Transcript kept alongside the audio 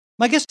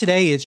My guest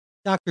today is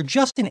Dr.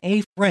 Justin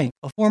A. Frank,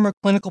 a former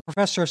clinical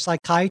professor of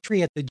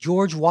psychiatry at the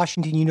George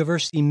Washington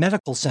University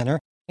Medical Center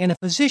and a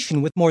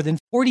physician with more than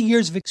 40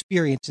 years of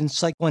experience in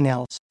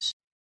psychoanalysis.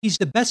 He's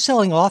the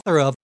best-selling author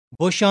of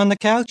Bush on the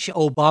Couch,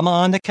 Obama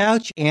on the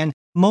Couch, and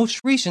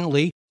most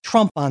recently,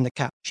 Trump on the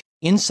Couch,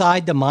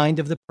 Inside the Mind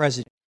of the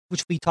President,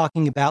 which we'll be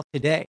talking about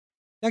today.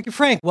 Dr.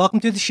 Frank, welcome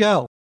to the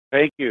show.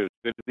 Thank you.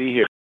 Good to be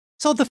here.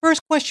 So the first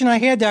question I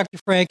had, Dr.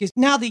 Frank, is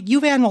now that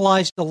you've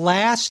analyzed the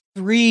last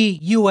 3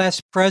 U.S.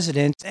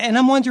 presidents, and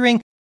I'm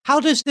wondering, how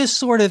does this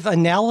sort of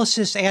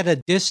analysis at a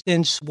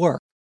distance work?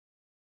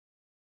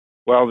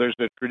 Well, there's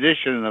a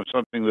tradition of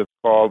something that's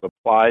called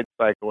applied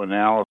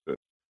psychoanalysis,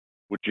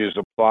 which is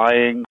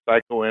applying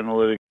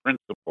psychoanalytic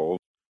principles,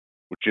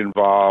 which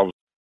involves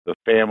the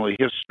family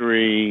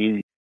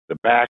history, the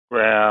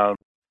background,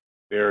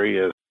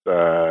 various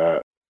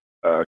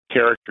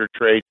character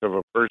traits of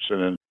a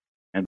person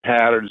and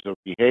patterns of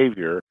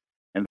behavior,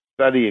 and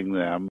studying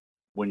them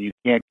when you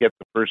can't get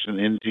the person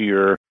into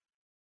your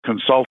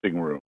consulting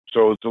room.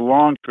 So it's a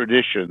long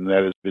tradition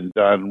that has been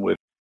done with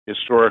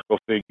historical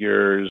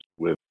figures,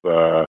 with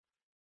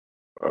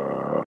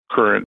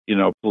current,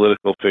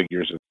 political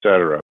figures,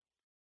 etc.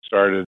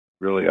 Started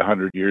really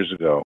 100 years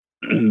ago.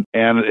 And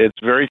it's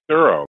very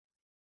thorough.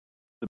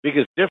 The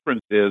biggest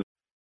difference is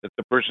that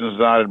the person is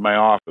not in my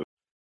office.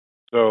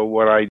 So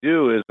what I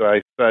do is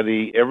I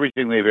study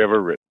everything they've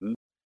ever written,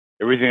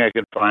 everything I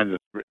can find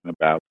that's written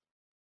about,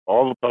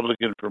 all the public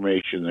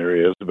information there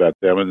is about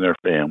them and their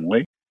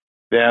family.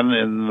 Then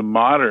in the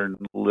modern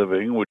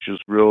living, which is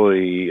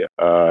really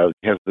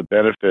has the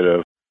benefit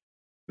of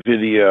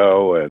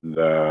video and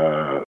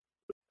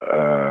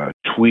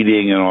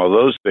tweeting and all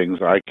those things,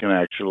 I can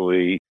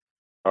actually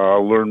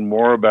learn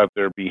more about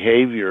their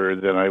behavior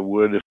than I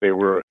would if they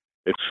were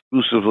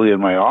exclusively in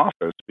my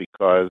office,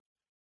 because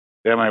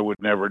then I would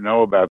never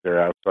know about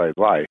their outside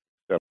life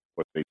except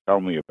what they tell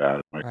me about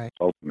it, my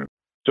consulting room.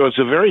 So it's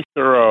a very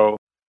thorough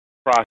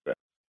process.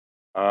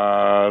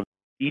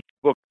 Each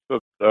book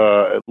took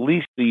at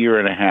least a year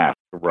and a half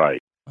to write.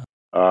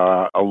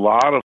 A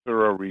lot of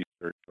thorough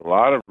research, a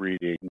lot of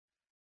reading.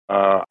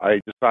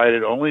 I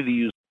decided only to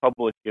use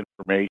public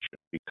information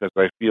because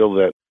I feel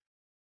that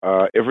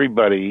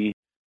everybody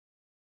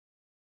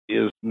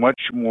is much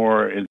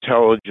more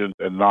intelligent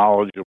and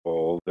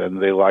knowledgeable than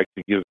they like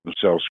to give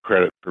themselves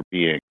credit for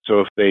being. So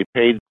if they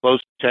paid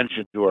close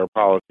attention to our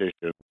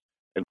politicians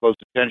and close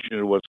attention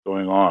to what's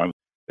going on,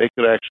 they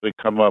could actually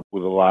come up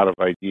with a lot of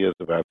ideas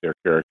about their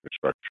character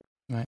structure.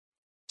 Right.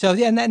 So,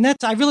 yeah, and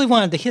that's, I really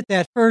wanted to hit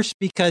that first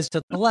because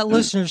to let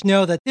listeners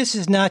know that this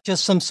is not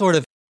just some sort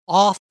of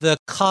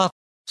off-the-cuff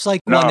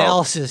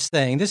psychoanalysis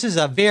thing. This is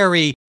a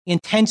very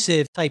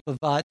intensive type of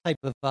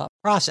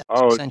process.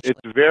 Oh, it's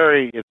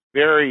very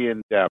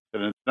in depth,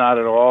 and it's not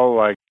at all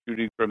like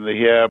shooting from the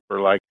hip or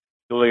like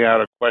filling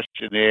out a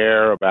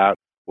questionnaire about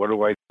what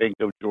do I think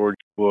of George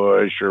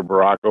Bush or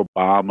Barack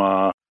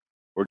Obama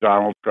or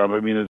Donald Trump. I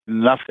mean, it's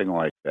nothing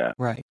like that.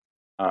 Right.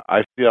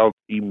 I felt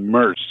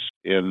immersed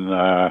in,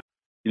 at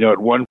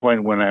one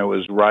point when I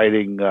was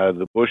writing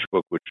the Bush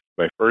book, which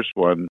was my first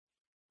one,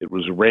 it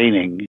was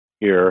raining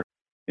here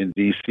in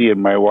D.C.,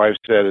 and my wife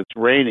said, "It's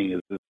raining.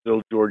 Is it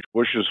still George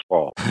Bush's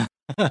fault?"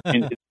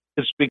 And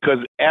it's because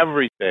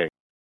everything,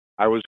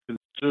 I was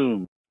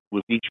consumed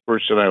with each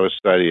person I was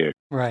studying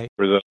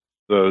for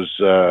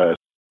those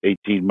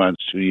 18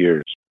 months, 2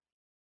 years.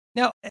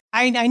 Now,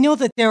 I know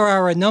that there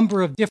are a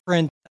number of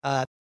different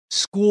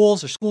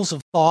schools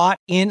of thought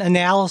in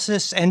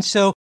analysis, and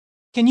so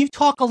can you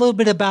talk a little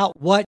bit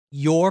about what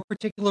your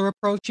particular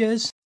approach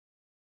is?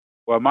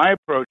 Well, my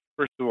approach,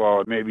 first of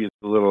all, maybe it's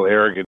a little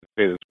arrogant to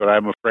say this, but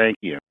I'm a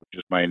Frankian, which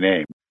is my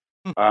name.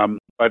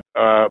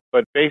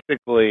 But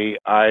basically,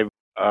 I've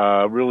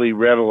really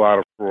read a lot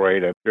of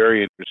Freud. I'm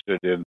very interested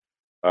in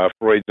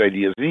Freud's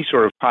ideas, and he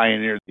sort of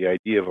pioneered the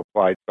idea of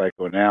applied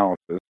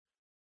psychoanalysis.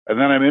 And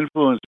then I'm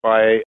influenced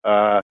by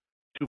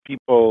two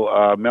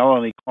people,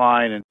 Melanie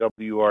Klein and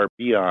W.R.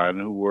 Bion,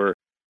 who were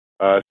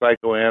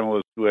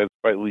psychoanalysts who had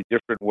slightly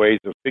different ways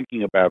of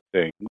thinking about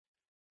things.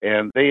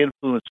 And they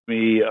influenced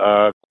me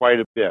quite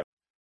a bit.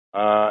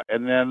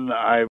 And then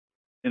I'm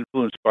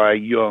influenced by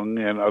Jung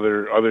and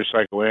other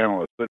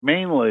psychoanalysts, but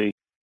mainly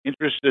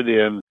interested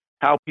in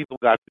how people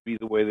got to be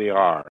the way they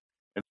are.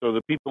 And so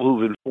the people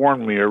who've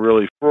informed me are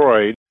really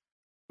Freud,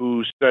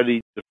 who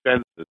studied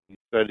defenses. He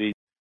studied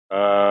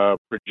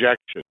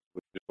projection,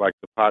 which is like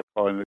the pot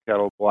calling the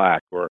kettle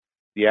black, or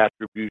the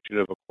attribution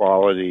of a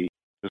quality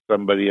to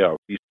somebody else.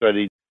 He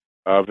studied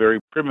very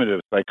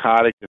primitive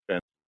psychotic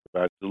defenses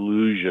about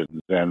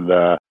delusions and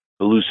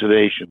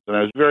hallucinations, and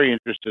I was very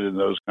interested in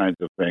those kinds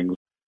of things.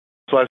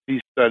 Plus, he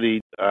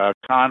studied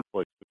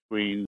conflict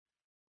between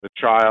the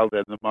child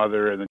and the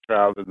mother and the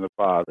child and the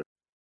father.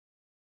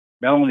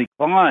 Melanie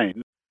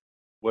Klein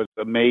was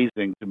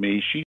amazing to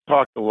me. She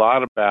talked a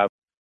lot about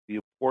the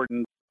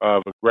importance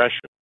of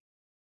aggression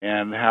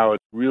and how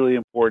it's really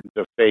important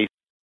to face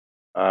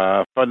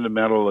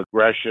fundamental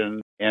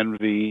aggression,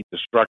 envy,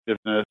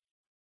 destructiveness,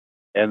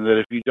 and that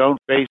if you don't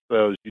face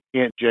those, you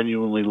can't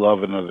genuinely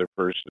love another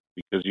person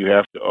because you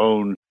have to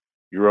own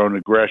your own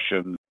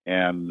aggression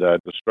and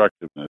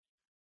destructiveness.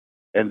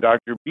 And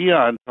Dr.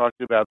 Bion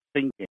talked about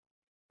thinking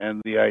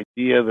and the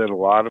idea that a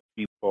lot of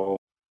people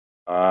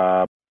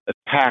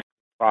attack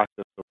the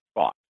process of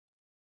thought.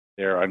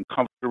 They're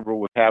uncomfortable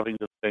with having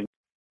to think,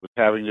 with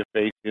having to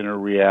face inner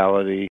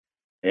reality.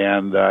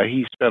 And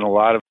he spent a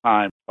lot of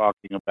time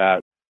talking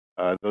about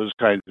those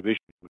kinds of issues,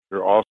 which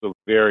are also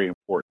very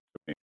important to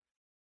me.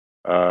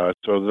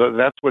 So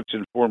that's what's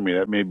informed me.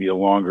 That may be a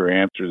longer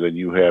answer than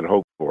you had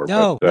hoped for.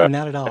 No, no,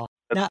 not at all.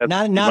 Not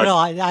at all.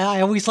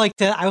 I always like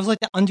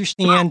to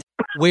understand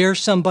where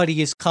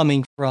somebody is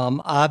coming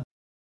from.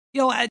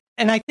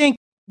 And I think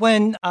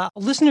when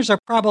listeners are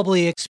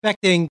probably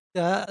expecting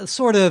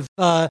sort of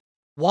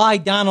why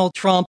Donald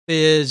Trump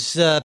is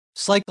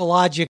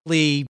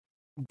psychologically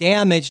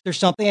damaged or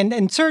something,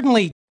 and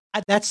certainly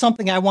that's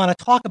something I want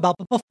to talk about.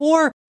 But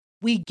before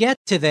we get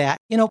to that,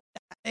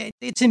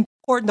 it's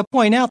important to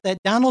point out that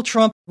Donald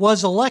Trump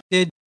was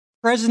elected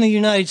president of the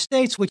United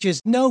States, which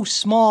is no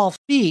small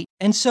feat.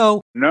 And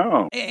so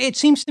it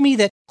seems to me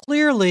that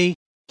clearly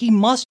he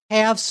must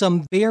have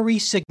some very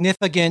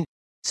significant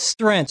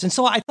strengths. And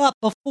so I thought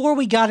before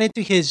we got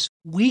into his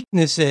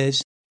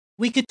weaknesses,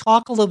 we could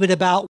talk a little bit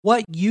about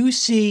what you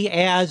see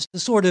as the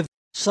sort of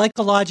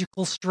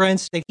psychological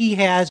strengths that he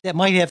has that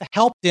might have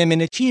helped him in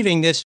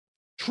achieving this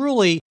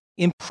truly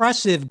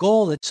impressive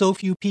goal that so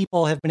few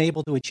people have been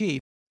able to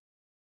achieve.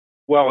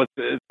 Well,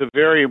 it's a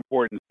very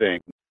important thing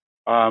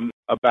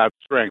about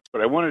strengths,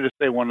 but I wanted to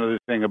say one other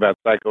thing about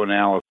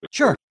psychoanalysis.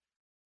 Sure.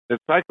 That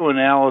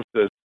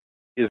psychoanalysis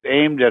is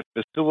aimed at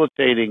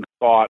facilitating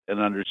thought and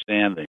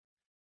understanding.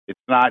 It's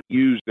not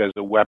used as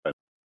a weapon.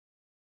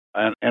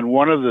 And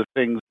one of the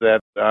things that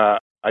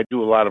I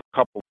do a lot of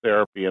couple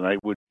therapy, and I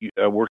would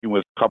working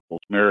with couples,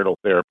 marital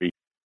therapy.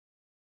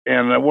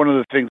 And one of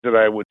the things that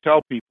I would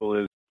tell people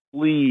is,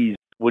 please,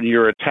 when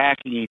you're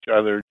attacking each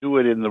other, do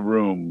it in the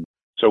room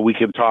so we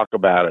can talk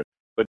about it.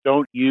 But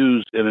don't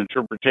use an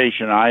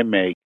interpretation I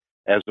make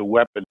as a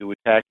weapon to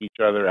attack each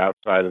other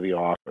outside of the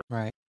office.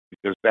 Right.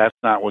 Because that's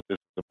not what this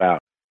is about.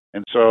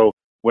 And so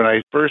when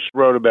I first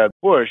wrote about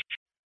Bush,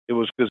 it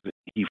was because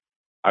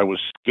I was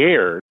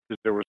scared because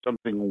there was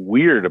something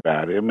weird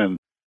about him. And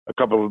a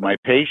couple of my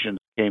patients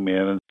came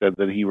in and said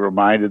that he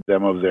reminded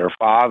them of their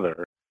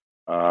father.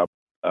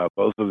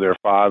 Both of their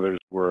fathers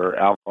were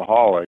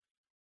alcoholics,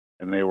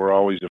 and they were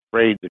always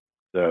afraid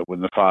that when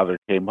the father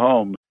came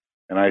home.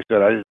 And I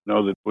said, I didn't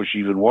know that Bush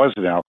even was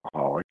an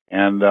alcoholic.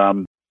 And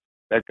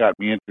that got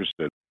me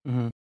interested.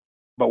 Mm-hmm.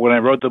 But when I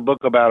wrote the book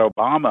about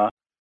Obama,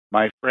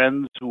 my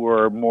friends who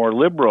were more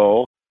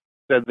liberal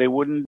said they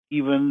wouldn't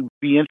even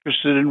be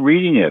interested in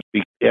reading it.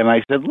 And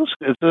I said, listen,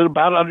 it's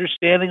about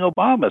understanding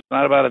Obama. It's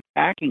not about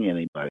attacking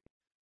anybody.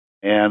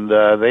 And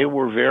they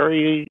were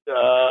very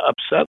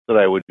upset that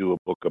I would do a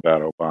book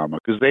about Obama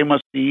because they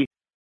must see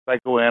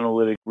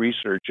psychoanalytic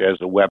research as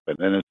a weapon,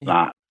 and it's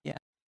not. Yeah.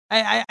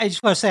 I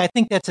just want to say, I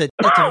think that's a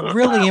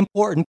really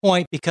important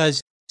point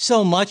because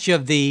so much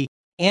of the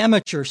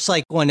amateur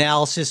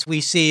psychoanalysis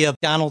we see of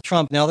Donald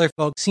Trump and other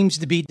folks seems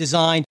to be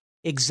designed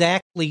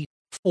exactly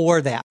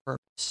for that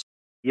purpose.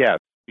 Yes,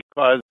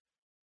 because,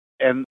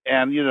 and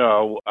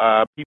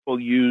people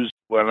used,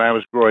 when I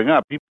was growing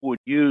up, people would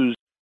use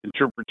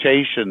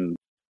interpretations,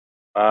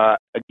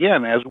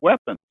 again, as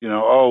weapons.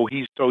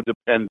 He's so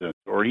dependent,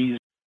 or he's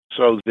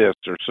so this,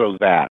 or so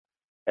that,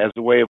 as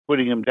a way of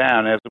putting him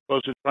down, as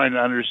opposed to trying to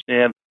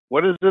understand,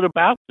 what is it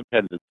about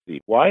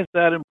dependency? Why is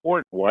that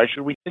important? Why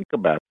should we think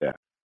about that?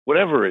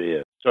 Whatever it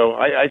is. So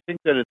I think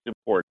that it's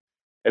important.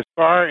 As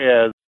far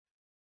as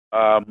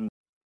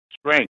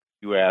strengths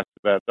you asked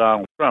about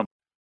Donald Trump,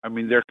 I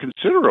mean, they're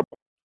considerable.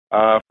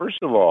 First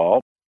of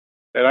all,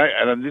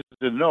 and this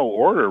is in no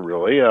order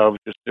really of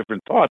just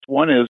different thoughts.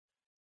 One is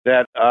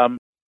that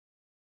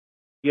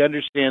he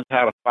understands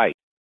how to fight.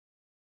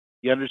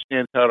 He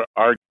understands how to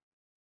argue.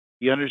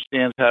 He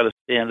understands how to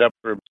stand up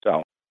for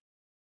himself.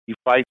 He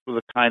fights with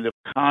a kind of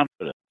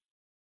confidence.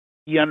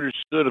 He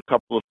understood a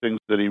couple of things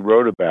that he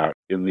wrote about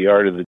in The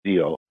Art of the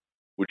Deal,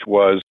 which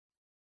was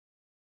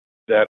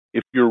that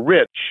if you're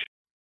rich,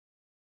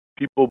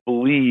 people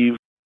believe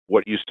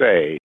what you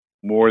say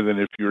more than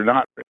if you're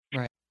not rich.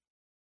 Right.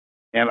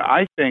 And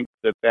I think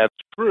that that's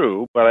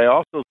true, but I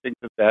also think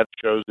that that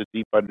shows a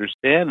deep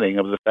understanding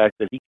of the fact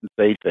that he can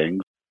say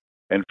things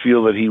and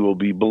feel that he will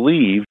be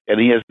believed, and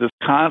he has this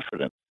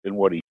confidence in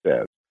what he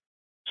says.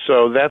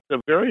 So that's a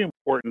very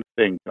important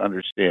thing to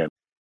understand.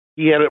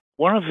 He had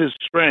one of his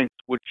strengths,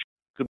 which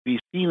could be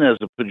seen as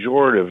a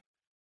pejorative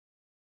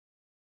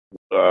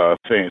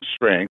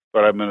strength,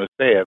 but I'm going to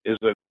say it, is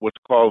what's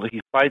called, he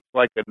fights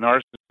like a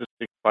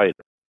narcissistic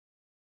fighter.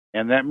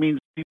 And that means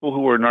people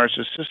who are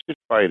narcissistic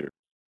fighters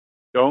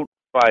don't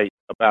fight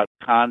about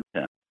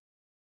content.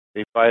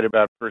 They fight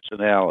about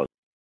personality.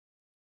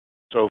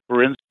 So,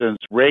 for instance,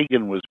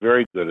 Reagan was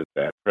very good at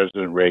that,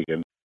 President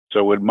Reagan.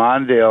 So when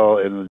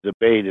Mondale, in the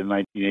debate in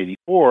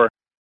 1984,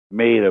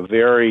 made a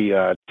very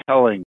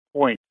telling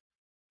point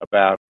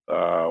about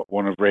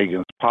one of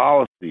Reagan's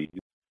policies,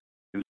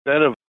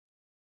 instead of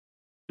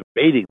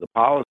debating the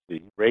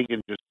policy,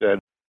 Reagan just said,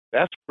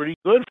 "That's pretty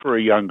good for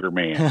a younger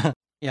man."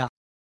 Yeah.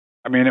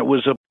 I mean, it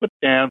was a put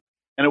down,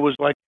 and it was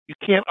like you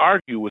can't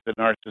argue with a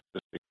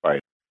narcissistic fighter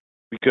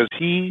because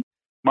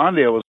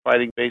Mondale was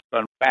fighting based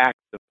on facts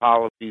and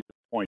policies and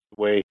points,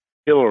 the way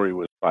Hillary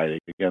was fighting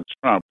against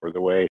Trump, or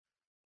the way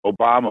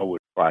Obama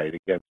would fight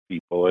against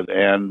people,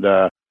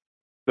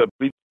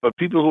 but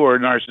people who are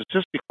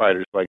narcissistic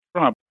fighters like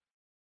Trump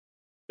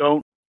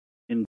don't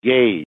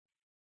engage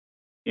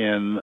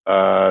in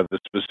the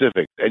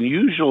specifics, and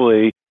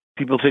usually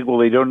people think, well,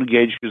 they don't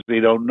engage because they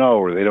don't know,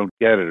 or they don't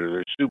get it, or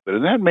they're stupid,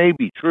 and that may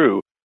be true,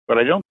 but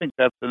I don't think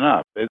that's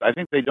enough. I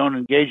think they don't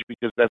engage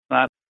because that's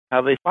not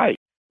how they fight.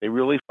 They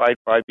really fight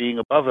by being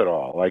above it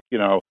all, like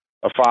a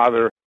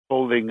father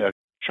holding a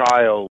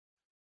child,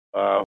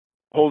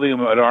 holding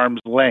him at arm's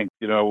length,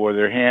 with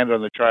their hand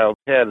on the child's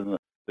head, and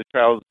the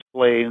child's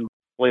flailing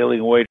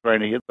away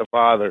trying to hit the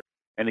father,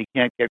 and he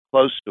can't get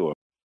close to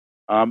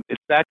him.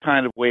 It's that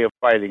kind of way of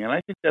fighting, and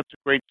I think that's a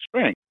great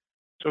strength.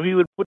 So he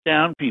would put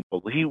down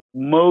people. He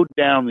mowed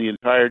down the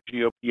entire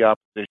GOP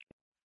opposition.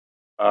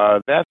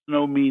 That's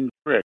no mean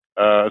trick,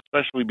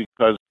 especially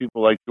because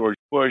people like George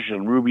Bush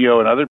and Rubio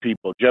and other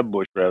people, Jeb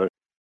Bush rather,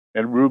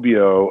 and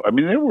Rubio, I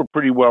mean, they were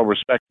pretty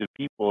well-respected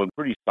people and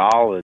pretty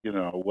solid,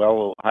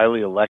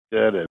 highly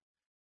elected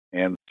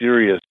and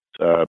serious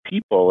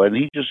people, and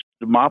he just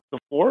mopped the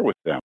floor with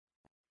them.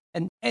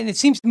 And it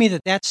seems to me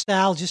that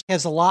style just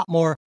has a lot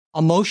more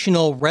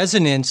emotional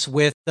resonance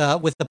with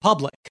the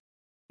public.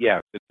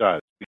 Yes, it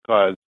does,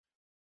 because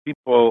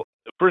people,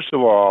 first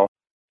of all,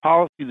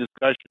 policy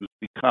discussions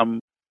become,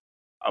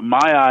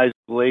 my eyes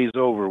glaze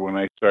over when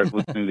I start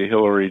listening to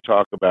Hillary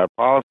talk about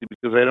policy,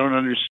 because I don't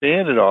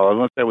understand it all,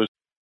 unless I was,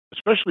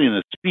 especially in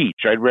a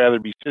speech. I'd rather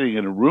be sitting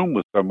in a room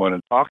with someone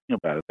and talking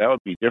about it. That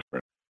would be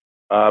different.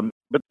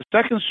 But the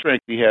second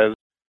strength he has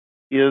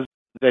is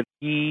that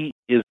he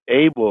is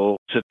able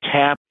to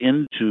tap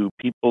into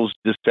people's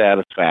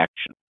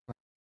dissatisfaction,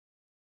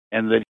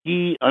 and that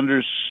he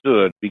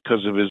understood,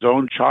 because of his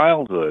own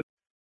childhood,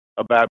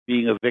 about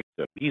being a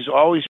victim. He's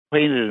always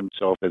painted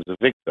himself as a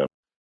victim,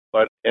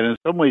 and in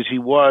some ways he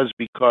was,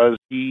 because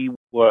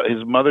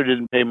his mother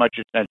didn't pay much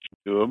attention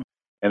to him,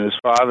 and his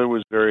father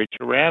was very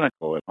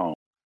tyrannical at home.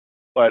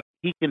 But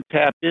he can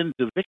tap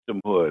into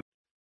victimhood,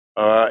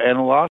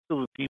 and lots of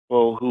the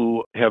people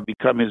who have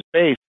become his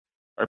base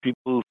are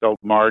people who felt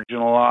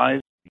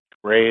marginalized,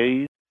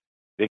 betrayed,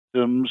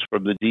 victims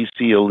from the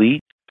D.C. elite,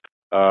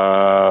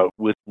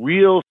 with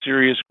real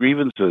serious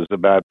grievances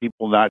about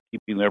people not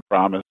keeping their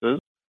promises,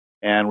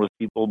 and with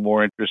people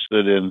more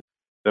interested in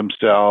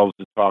themselves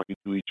and talking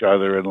to each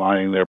other and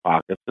lining their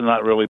pockets and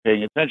not really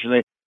paying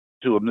attention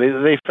to them.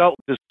 They felt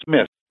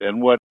dismissed,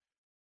 and what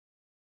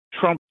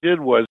Trump did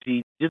was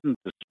he didn't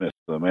dismiss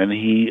them, and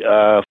he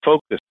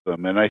focused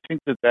them, and I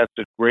think that that's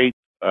a great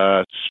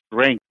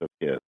strength of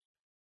his.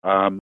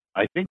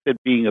 I think that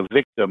being a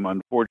victim,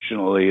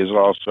 unfortunately, is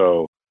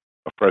also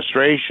a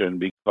frustration,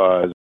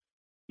 because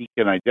he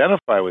can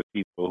identify with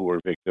people who are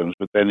victims,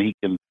 but then he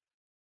can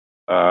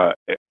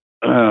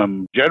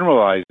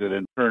generalize it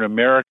and turn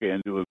America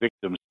into a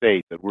victim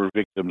state, that we're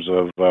victims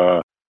of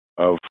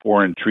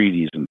foreign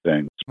treaties and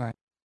things. Right.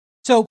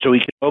 So he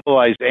can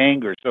mobilize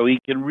anger. So he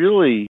can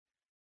really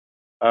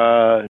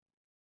do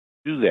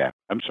that.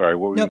 I'm sorry.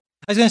 What were you? I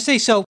was going to say,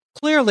 so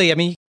clearly, I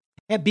mean,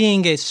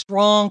 being a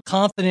strong,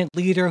 confident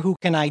leader who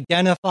can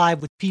identify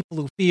with people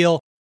who feel,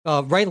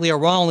 rightly or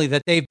wrongly,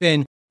 that they've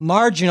been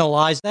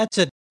marginalized,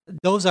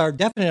 those are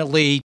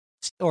definitely,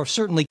 or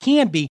certainly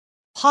can be,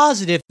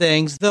 positive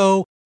things,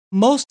 though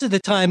most of the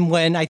time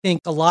when I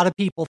think a lot of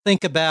people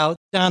think about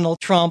Donald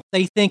Trump,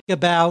 they think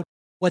about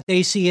what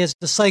they see as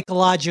the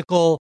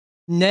psychological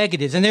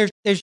negatives. And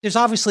there's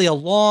obviously a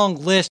long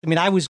list. I mean,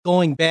 I was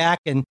going back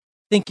and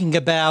thinking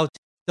about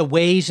the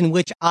ways in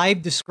which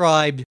I've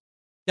described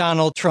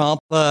Donald Trump: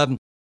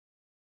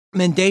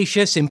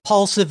 mendacious,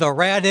 impulsive,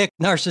 erratic,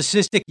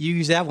 narcissistic. You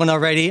used that one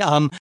already.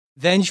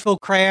 Vengeful,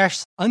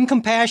 crass,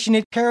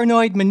 uncompassionate,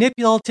 paranoid,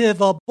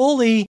 manipulative, a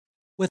bully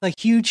with a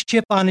huge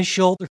chip on his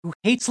shoulder, who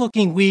hates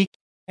looking weak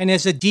and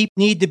has a deep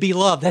need to be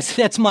loved.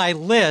 That's my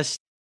list.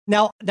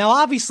 Now,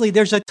 obviously,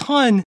 there's a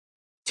ton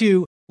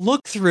to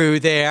look through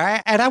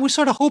there, and I was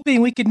sort of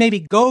hoping we could maybe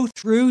go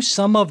through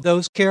some of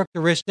those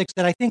characteristics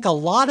that I think a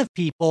lot of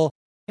people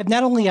have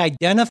not only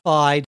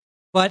identified,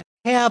 but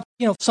have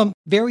some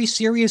very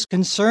serious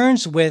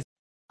concerns with.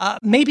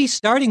 Maybe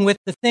starting with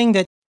the thing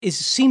that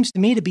seems to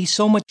me to be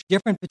so much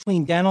different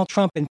between Donald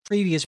Trump and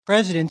previous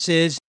presidents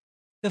is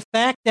the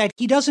fact that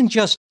he doesn't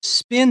just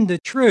spin the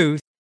truth,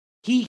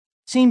 he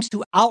seems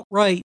to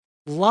outright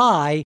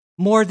lie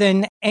more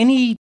than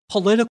any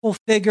political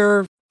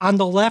figure on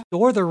the left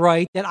or the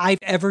right that I've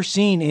ever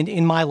seen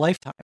in my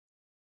lifetime.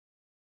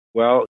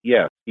 Well,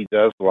 yes, he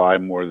does lie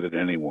more than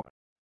anyone.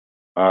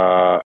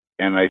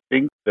 And I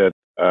think that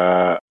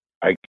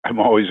I'm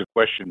always a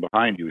question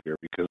behind you here,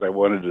 because I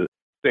wanted to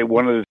say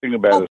one other thing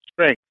about his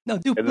strength, No,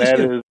 do, and please that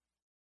do. is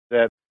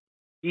that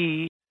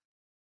he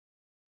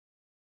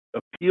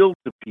appealed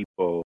to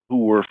people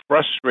who were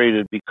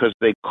frustrated because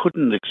they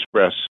couldn't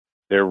express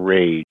their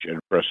rage and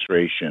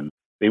frustration.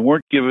 They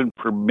weren't given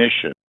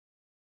permission.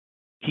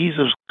 He's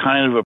a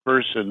kind of a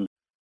person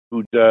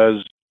who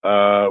does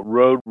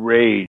road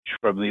rage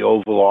from the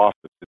Oval Office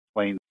in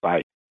plain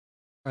sight.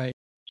 Right.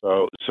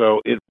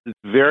 So it's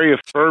very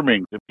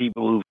affirming to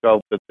people who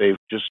felt that they've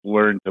just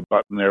learned to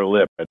button their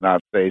lip and not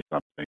say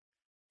something.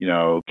 You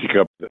know, kick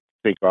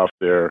up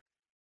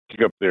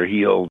their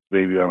heels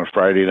maybe on a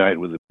Friday night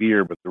with a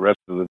beer, but the rest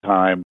of the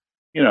time,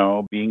 you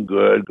know, being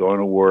good, going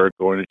to work,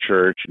 going to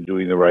church, and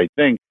doing the right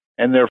thing.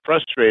 And they're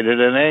frustrated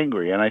and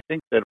angry. And I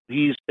think that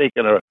he's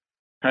taken a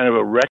kind of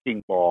a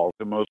wrecking ball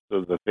to most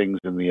of the things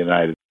in the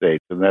United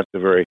States, and that's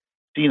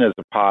seen as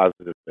a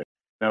positive thing.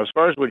 Now, as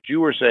far as what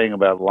you were saying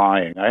about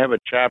lying, I have a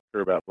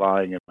chapter about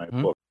lying in my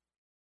book.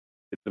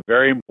 It's a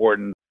very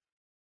important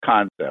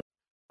concept.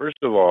 First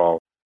of all,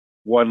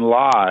 one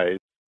lies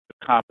to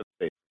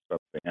compensate for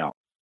something else.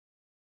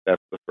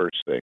 That's the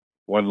first thing.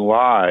 One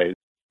lies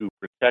to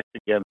protect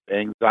against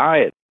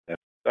anxiety.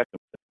 That's the second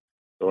thing.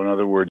 So in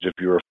other words, if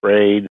you're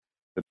afraid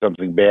that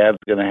something bad's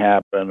going to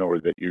happen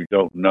or that you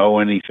don't know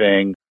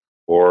anything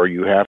or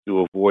you have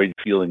to avoid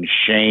feeling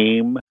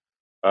shame,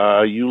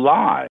 you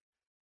lie.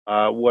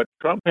 What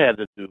Trump had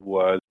to do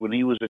was, when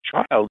he was a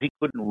child, he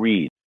couldn't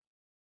read.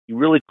 He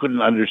really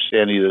couldn't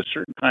understand either a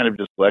certain kind of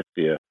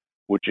dyslexia,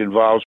 which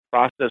involves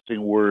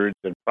processing words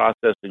and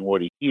processing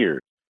what he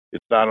hears.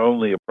 It's not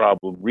only a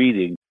problem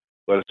reading,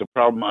 but it's a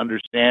problem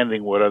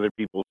understanding what other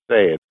people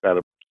say. It's got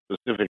a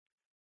specific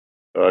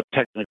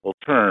technical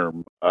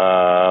term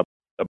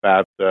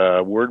about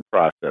word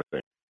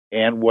processing.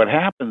 And what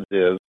happens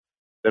is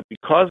that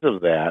because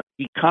of that,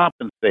 he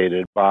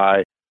compensated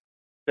by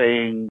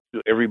saying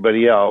to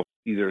everybody else,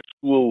 either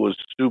school was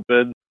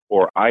stupid,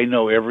 or I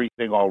know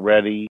everything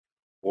already,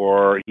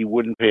 or he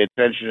wouldn't pay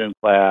attention in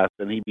class,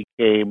 and he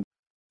became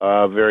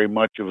very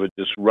much of a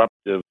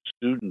disruptive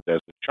student as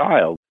a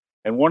child.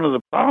 And one of the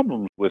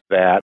problems with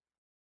that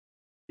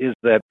is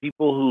that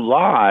people who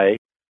lie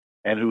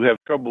and who have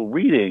trouble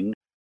reading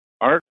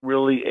aren't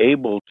really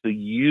able to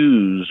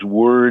use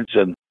words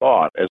and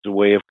thought as a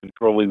way of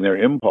controlling their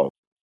impulse.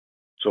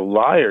 So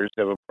liars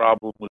have a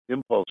problem with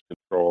impulse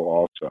control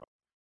also.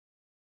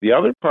 The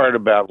other part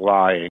about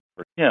lying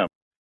for him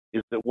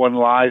is that one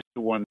lies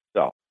to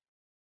oneself.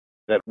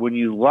 That when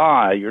you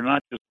lie, you're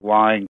not just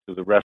lying to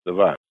the rest of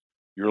us.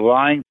 You're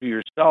lying to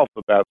yourself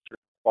about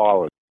certain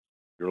qualities.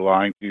 You're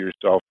lying to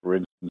yourself, for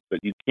instance, that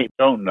you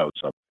don't know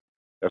something.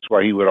 That's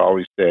why he would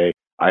always say,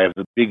 I have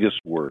the biggest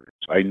words.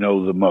 I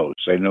know the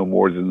most. I know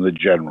more than the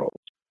generals.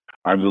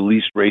 I'm the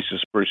least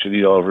racist person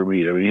you'll ever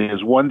meet. I mean, he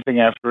has one thing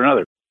after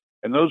another.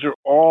 And those are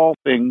all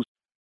things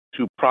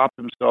to prop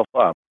himself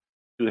up,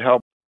 to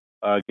help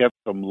get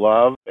some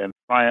love and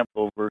triumph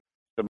over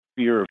some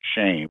fear of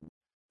shame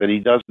that he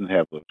doesn't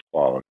have those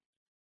qualities.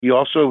 He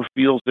also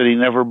feels that he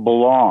never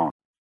belonged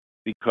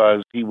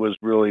because he was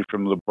really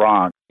from the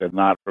Bronx and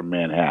not from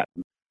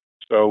Manhattan.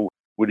 So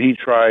when he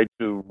tried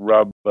to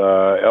rub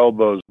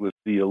elbows with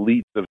the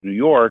elites of New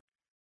York,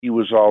 he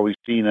was always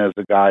seen as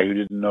a guy who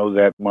didn't know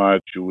that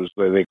much, who was,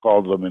 they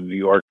called them in New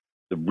York,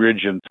 the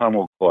Bridge and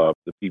Tunnel Club,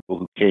 the people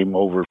who came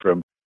over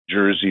from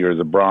Jersey or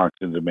the Bronx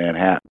into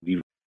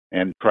Manhattan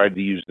and tried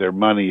to use their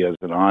money as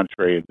an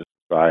entree into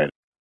society.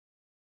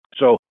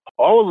 So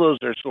all of those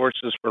are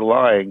sources for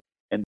lying.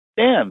 And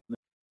then,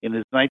 in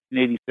his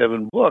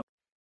 1987 book,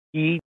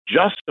 he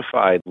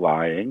justified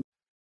lying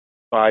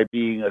by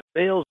being a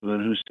salesman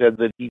who said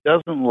that he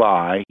doesn't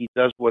lie, he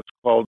does what's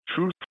called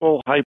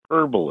truthful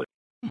hyperbole.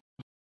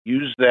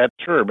 Use that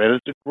term. And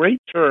it's a great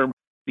term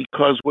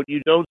because what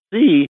you don't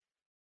see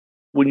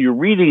when you're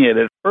reading it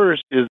at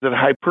first is that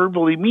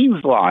hyperbole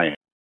means lying.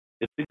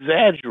 It's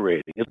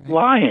exaggerating. It's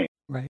lying.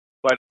 Right.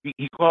 But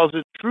he calls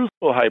it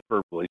truthful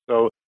hyperbole.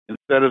 So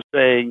instead of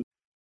saying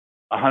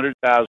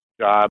 100,000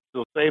 jobs,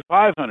 he'll say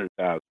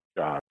 500,000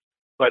 jobs.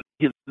 But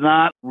it's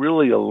not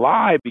really a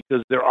lie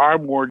because there are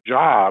more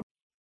jobs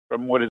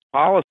from what his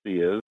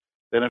policy is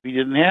than if he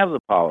didn't have the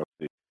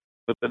policy.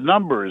 But the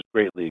number is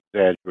greatly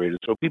exaggerated.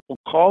 So people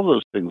call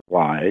those things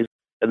lies,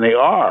 and they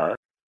are,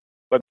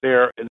 but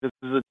this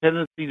is a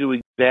tendency to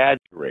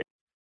exaggerate.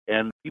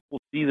 And people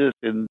see this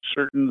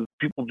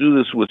people do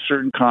this with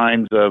certain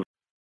kinds of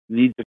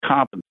need to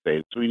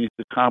compensate. So he needs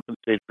to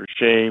compensate for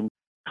shame,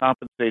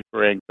 compensate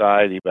for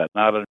anxiety about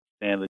not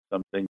understanding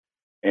something,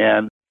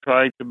 and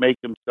trying to make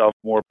himself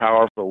more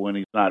powerful when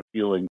he's not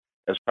feeling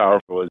as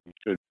powerful as he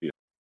should feel.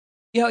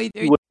 You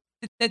know,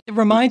 it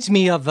reminds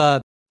me of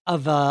a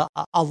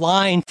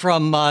line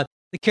from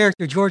the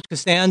character George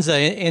Costanza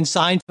in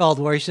Seinfeld,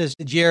 where he says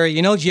to Jerry,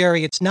 "You know,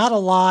 Jerry, it's not a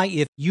lie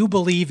if you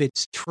believe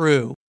it's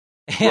true."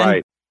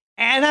 Right.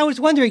 And I was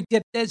wondering,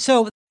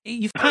 so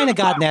you've kind of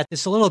gotten at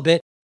this a little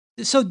bit.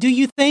 So, do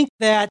you think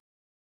that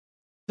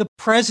the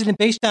president,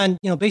 based on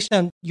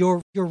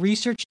your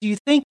research, do you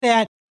think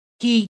that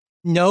he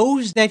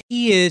knows that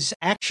he is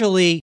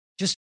actually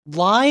just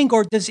lying,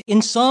 or does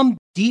in some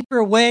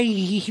deeper way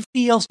he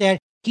feels that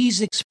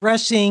he's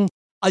expressing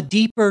a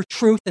deeper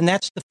truth, and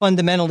that's the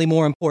fundamentally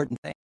more important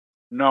thing?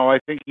 No, I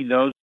think he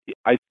knows.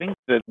 I think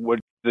that what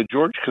the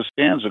George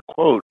Costanza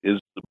quote is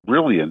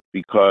brilliant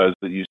because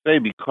that you say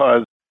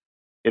because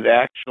it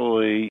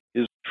actually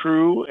is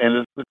true and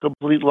it's a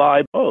complete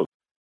lie both.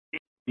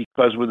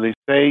 Because when they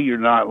say you're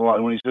not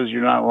lying, when he says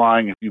you're not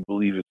lying if you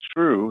believe it's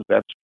true,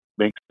 that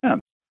makes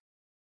sense.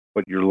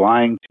 But you're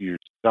lying to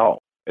yourself,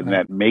 and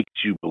Right. that makes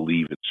you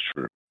believe it's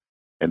true.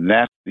 And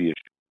that's the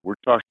issue. We're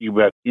talking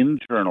about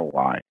internal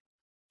lying.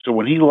 So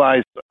when he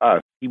lies to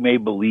us, he may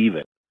believe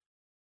it,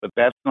 but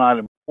that's not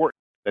important.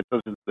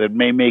 That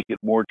may make it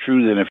more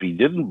true than if he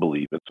didn't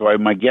believe it. So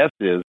my guess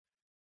is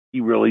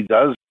he really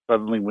does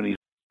suddenly when he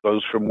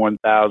goes from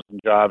 1,000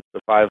 jobs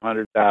to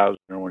 500,000,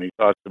 or when he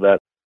talks about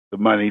the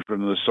money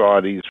from the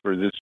Saudis for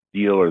this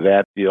deal or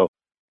that deal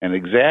and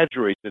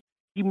exaggerates it,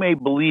 he may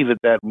believe at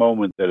that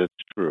moment that it's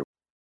true.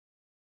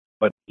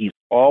 But he's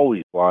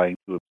always lying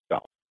to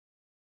himself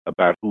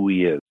about who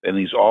he is. And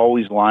he's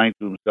always lying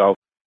to himself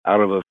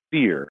out of a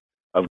fear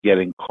of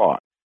getting caught.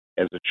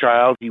 As a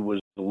child, he was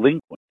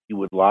delinquent. He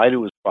would lie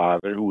to his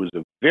father, who was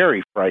a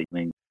very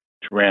frightening,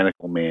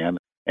 tyrannical man.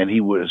 And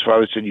his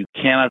father said, you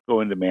cannot go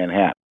into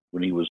Manhattan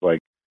when he was like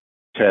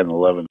 10,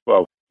 11,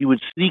 12. He would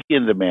sneak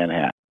into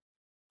Manhattan,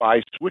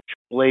 buy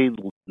switchblade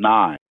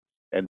knives,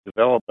 and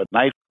develop a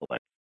knife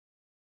collection.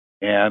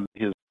 And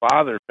his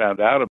father found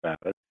out about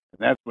it, and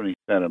that's when he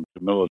sent him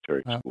to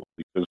military school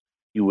because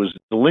he was a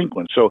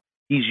delinquent. So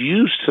he's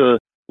used to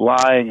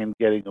lying and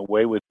getting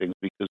away with things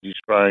because he's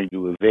trying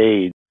to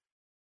evade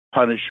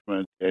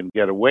punishment and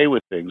get away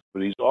with things,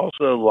 but he's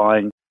also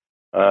lying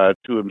to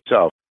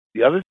himself.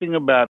 The other thing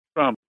about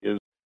Trump is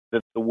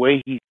that the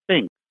way he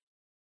thinks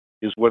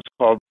is what's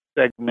called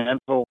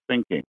segmental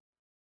thinking.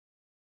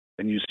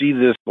 And you see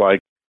this like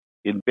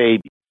in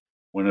babies.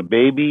 When a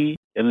baby,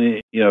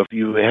 if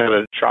you had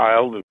a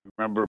child, if you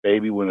remember a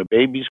baby, when a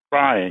baby's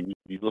crying,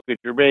 you look at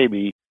your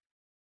baby,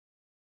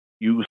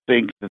 you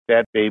think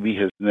that baby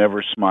has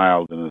never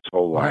smiled in his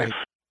whole life. Right.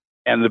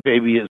 And the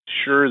baby is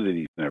sure that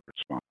he's never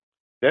smiled.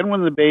 Then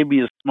when the baby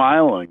is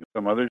smiling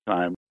some other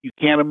time, you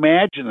can't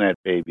imagine that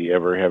baby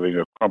ever having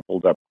a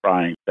crumpled up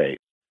crying face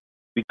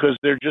because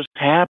they're just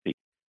happy.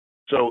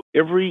 So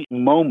every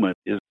moment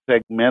is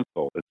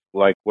segmental. It's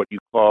like what you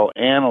call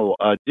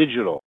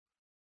digital.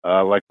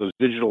 Like those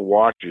digital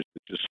watches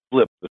that just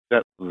flip the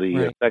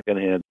second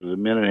hand to the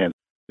minute hand.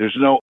 There's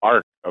no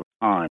arc of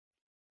time.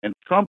 And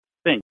Trump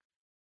thinks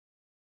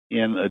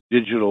in a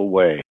digital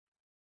way.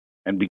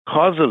 And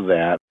because of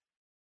that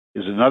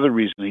is another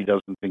reason he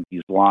doesn't think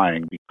he's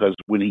lying, because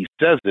when he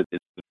says it,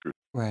 it's the truth.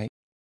 Right.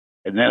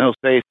 And then he'll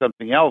say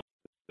something else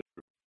that's the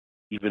truth,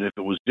 even if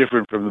it was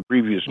different from the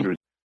previous truth.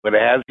 But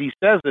as he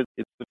says it,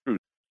 it's the truth.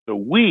 So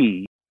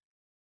we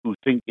who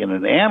think in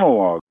an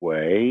analog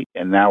way,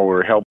 and now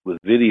we're helped with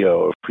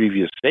video of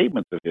previous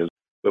statements of his,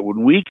 but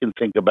when we can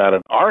think about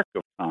an arc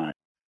of time,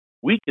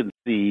 we can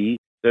see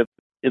that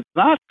it's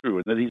not true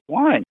and that he's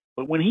lying.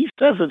 But when he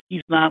says it,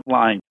 he's not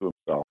lying to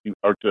himself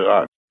or to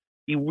us.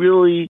 He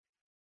really,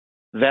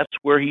 that's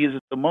where he is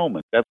at the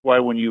moment. That's why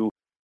when a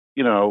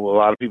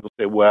lot of people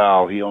say,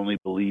 well, he only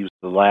believes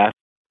the last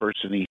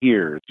person he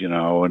hears,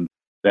 and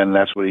then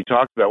that's what he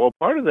talks about. Well,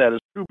 part of that is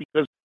true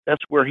because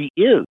that's where he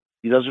is.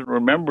 He doesn't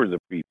remember the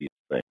previous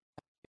thing.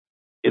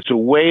 It's a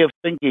way of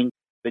thinking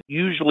that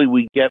usually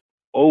we get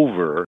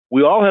over.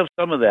 We all have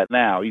some of that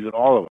now, even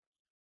all of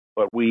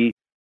us.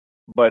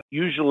 But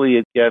usually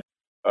it gets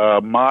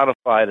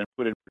modified and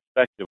put in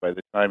perspective by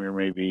the time you're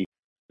maybe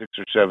 6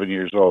 or 7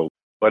 years old.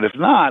 But if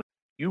not,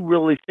 you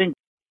really think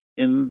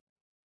in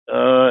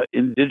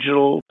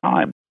digital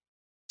time.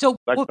 So,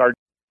 Like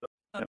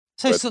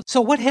so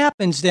what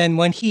happens then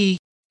when he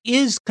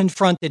is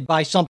confronted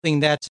by something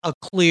that's a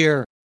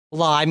clear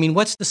lie? I mean,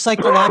 what's the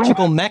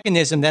psychological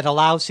mechanism that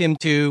allows him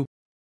to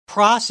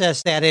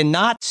process that and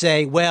not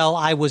say, well,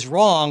 I was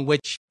wrong,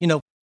 which,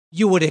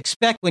 you would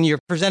expect when you're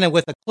presented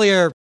with a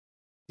clear,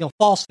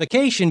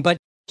 falsification, but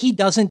he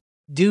doesn't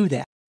do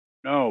that.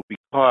 No,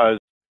 because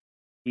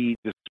he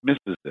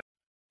dismisses it.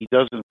 He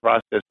doesn't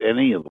process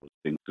any of those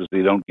things because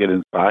they don't get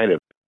inside of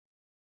him.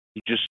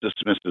 He just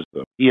dismisses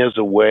them. He has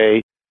a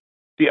way.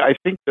 See, I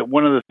think that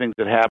one of the things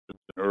that happens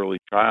in early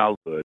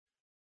childhood,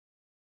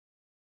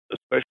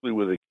 especially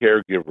with a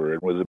caregiver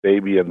and with a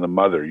baby and the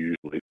mother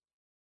usually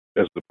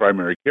as the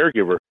primary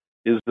caregiver,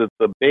 is that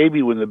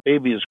when the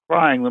baby is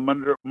crying, the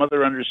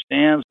mother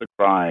understands the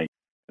crying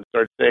and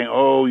starts saying,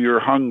 oh, you're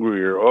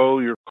hungry, or oh,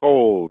 you're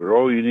cold, or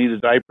oh, you need a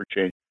diaper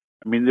change.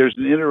 I mean, there's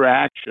an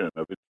interaction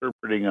of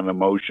interpreting an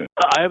emotion.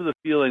 I have the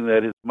feeling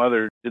that his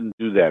mother didn't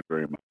do that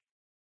very much.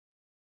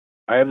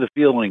 I have the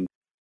feeling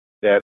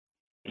that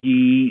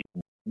he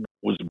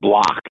was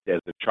blocked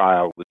as a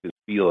child with his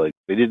feelings.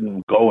 They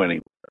didn't go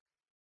anywhere.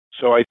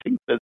 So I think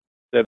that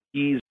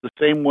he's the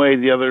same way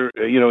the other,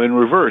 in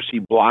reverse. He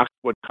blocks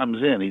what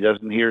comes in. He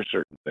doesn't hear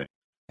certain things.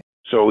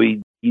 So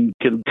he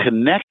can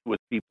connect with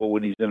people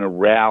when he's in a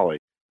rally,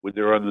 when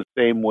they're on the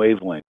same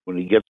wavelength, when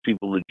he gets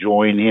people to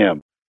join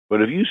him.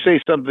 But if you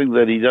say something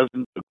that he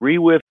doesn't agree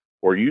with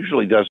or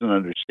usually doesn't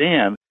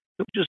understand,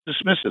 he'll just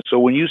dismiss it. So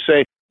when you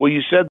say, well,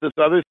 you said this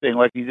other thing,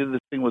 like he did this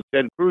thing with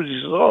Ted Cruz,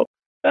 he says, oh,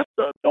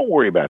 Don't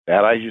worry about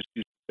that. I just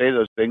used to say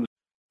those things,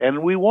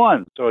 and we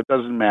won, so it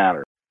doesn't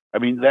matter. I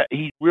mean, that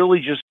he really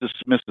just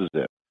dismisses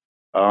it.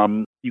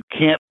 You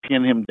can't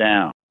pin him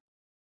down.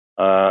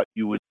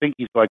 You would think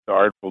he's like the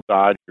Artful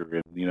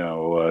Dodger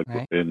in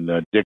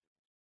Right. Dick,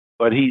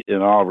 but he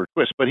in Oliver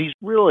Twist. But he's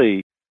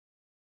really,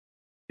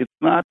 it's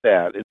not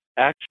that. It's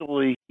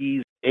actually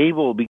he's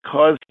able,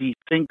 because he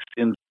thinks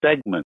in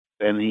segments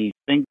and he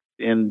thinks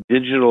in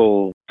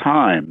digital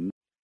time.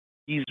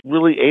 He's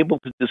really able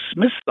to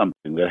dismiss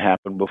something that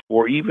happened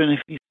before, even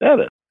if he said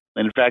it.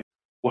 And in fact,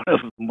 one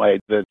of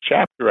the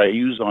chapter I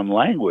use on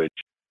language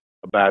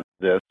about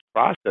this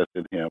process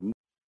in him,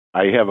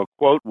 I have a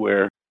quote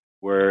where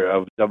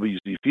of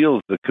W.C.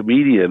 Fields, the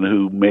comedian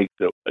who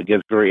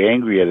gets very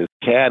angry at his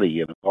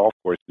caddy in a golf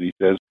course, and he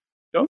says,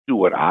 "Don't do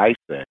what I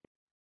say,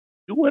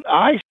 do what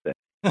I say,"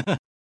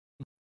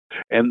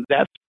 and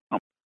that's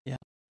Yeah.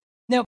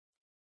 Now,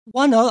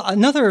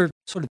 another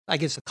sort of, I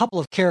guess, a couple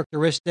of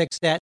characteristics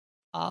that,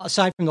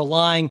 aside from the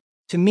lying,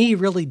 to me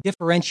really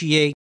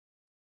differentiate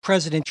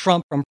President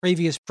Trump from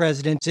previous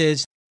presidents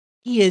is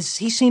he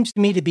seems to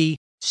me to be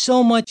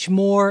so much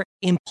more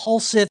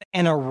impulsive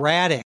and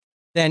erratic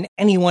than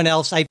anyone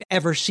else I've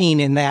ever seen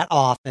in that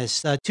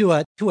office, to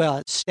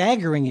a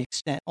staggering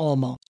extent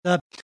almost.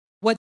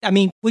 Would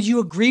you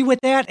agree with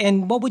that?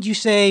 And what would you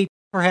say,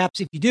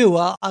 perhaps if you do,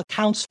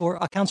 accounts for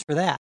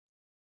that?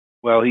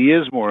 Well, he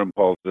is more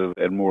impulsive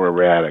and more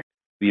erratic.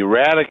 The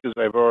erratic is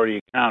I've already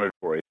accounted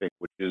for, I think,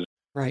 which is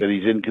Right. that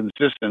he's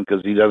inconsistent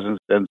because he doesn't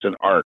sense an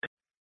arc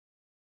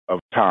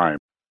of time.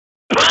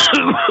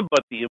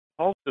 But the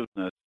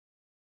impulsiveness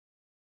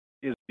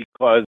is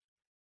because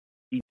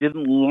he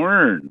didn't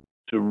learn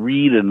to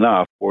read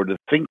enough or to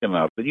think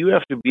enough. That you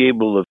have to be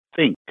able to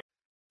think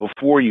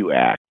before you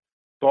act.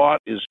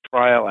 Thought is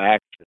trial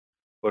action.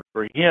 But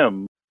for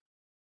him,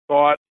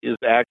 thought is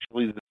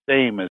actually the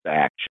same as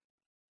action.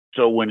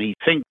 So when he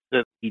thinks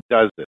it, he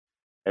does it.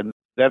 And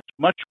that's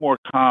much more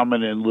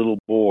common in little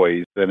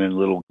boys than in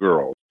little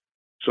girls.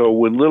 So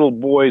when little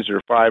boys are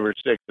 5 or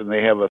 6 and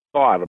they have a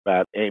thought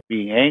about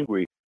being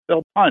angry,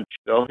 they'll punch,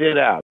 they'll hit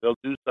out, they'll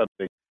do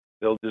something,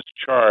 they'll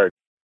discharge,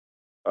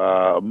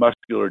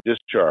 muscular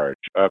discharge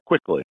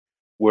quickly.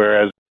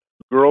 Whereas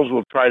girls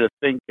will try to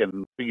think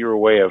and figure a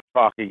way of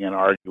talking and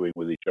arguing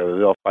with each other.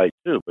 They'll fight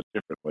too, but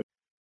differently.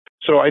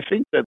 So I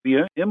think that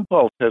the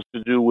impulse has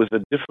to do with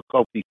a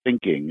difficulty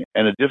thinking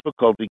and a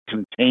difficulty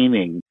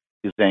containing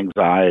his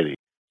anxiety.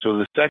 So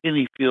the second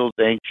he feels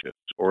anxious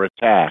or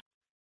attacked,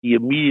 he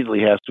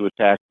immediately has to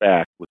attack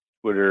back with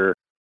Twitter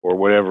or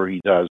whatever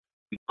he does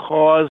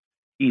because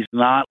he's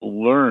not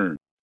learned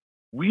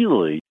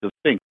really to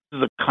think.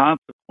 This is a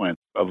consequence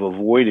of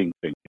avoiding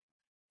thinking.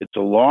 It's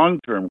a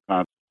long-term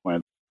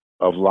consequence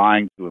of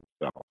lying to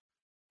himself.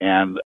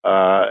 And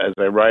as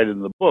I write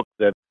in the book,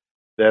 that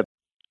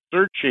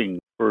searching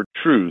for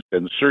truth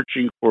and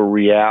searching for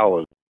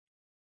reality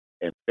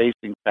and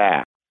facing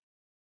facts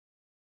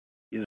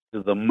is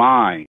to the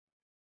mind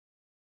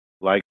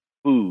like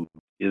food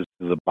is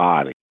to the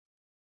body.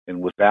 And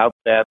without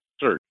that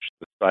search,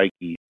 the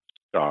psyche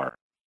starves.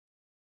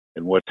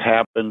 And what's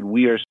happened,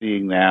 we are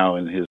seeing now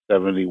in his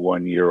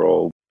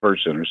 71-year-old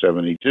person, or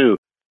 72,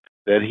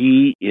 that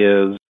he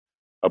is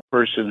a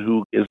person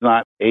who is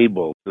not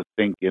able to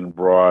think in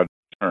broad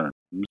terms.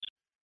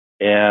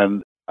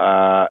 And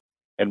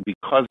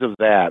because of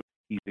that,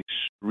 he's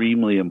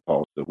extremely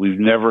impulsive. We've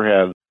never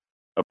had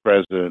a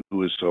president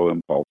who is so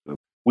impulsive.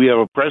 We have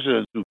a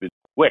president who's been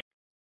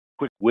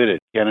quick-witted.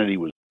 Kennedy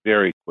was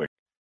very quick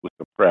with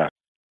the press.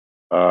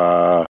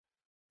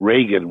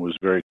 Reagan was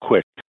very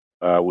quick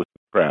with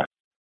the press.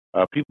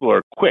 People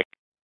are quick,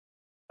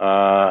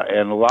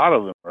 and a lot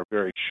of them are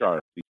very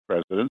sharp, these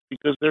presidents,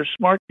 because they're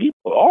smart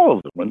people, all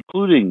of them,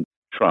 including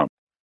Trump.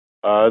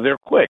 They're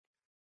quick.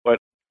 But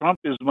Trump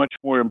is much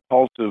more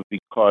impulsive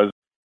because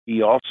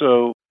he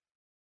also,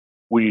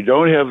 when you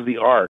don't have the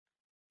arc,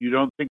 you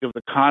don't think of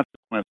the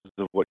consequences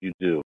of what you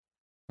do.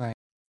 Right.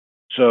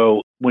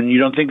 So when you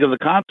don't think of the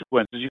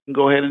consequences, you can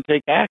go ahead and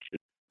take action.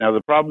 Now,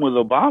 the problem with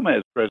Obama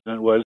as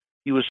president was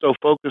he was so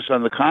focused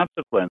on the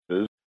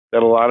consequences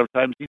that a lot of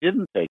times he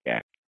didn't take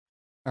action.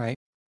 All right.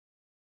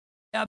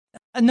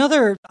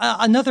 Another,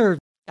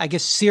 I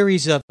guess,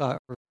 series of a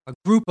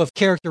group of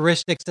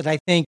characteristics that I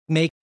think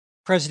make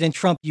President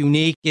Trump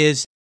unique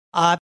is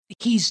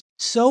he's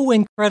so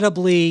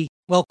incredibly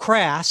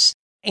crass,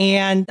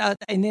 and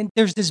then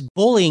there's this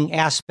bullying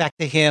aspect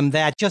to him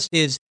that just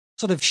is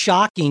sort of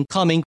shocking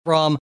coming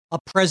from a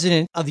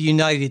president of the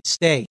United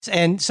States.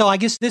 And so I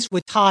guess this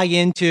would tie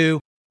into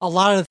a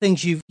lot of the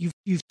things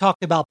you've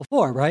talked about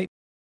before, right?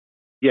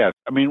 Yes.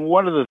 I mean,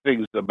 one of the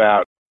things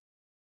about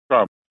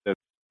Trump that's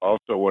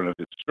also one of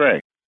his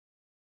strengths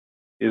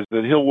is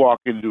that he'll walk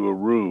into a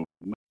room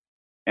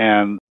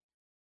and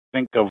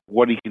think of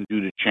what he can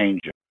do to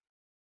change it,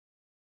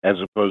 as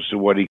opposed to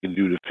what he can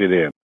do to fit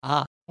in.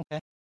 Okay.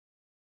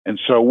 And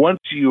so once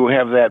you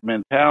have that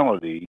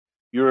mentality,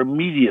 you're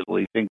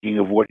immediately thinking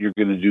of what you're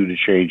going to do to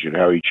change it,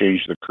 how he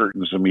changed the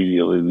curtains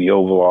immediately in the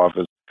Oval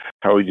Office,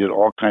 how he did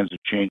all kinds of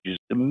changes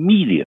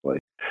immediately.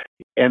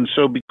 And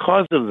so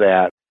because of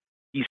that,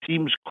 he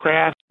seems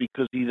crass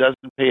because he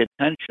doesn't pay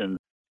attention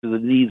to the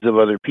needs of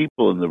other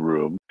people in the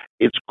room.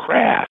 It's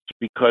crass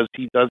because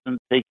he doesn't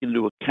take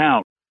into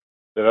account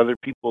that other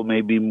people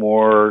may be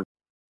more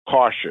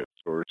cautious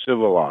or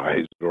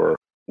civilized or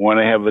want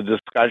to have a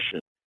discussion.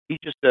 He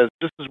just says,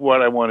 this is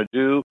what I want to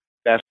do.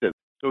 That's it.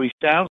 So he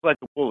sounds like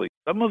a bully.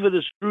 Some of it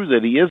is true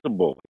that he is a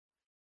bully,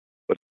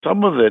 but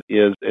some of it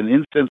is an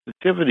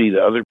insensitivity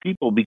to other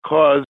people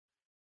because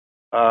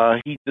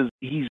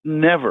he's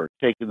never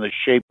taken the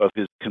shape of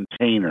his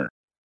container.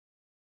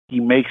 He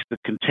makes the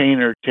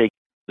container take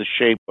the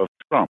shape of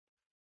Trump.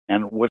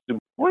 And what's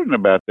important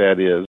about that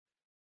is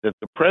that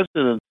the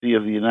presidency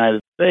of the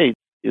United States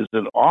is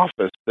an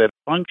office that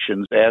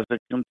functions as a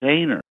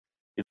container.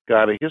 It's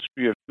got a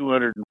history of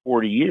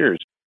 240 years.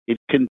 It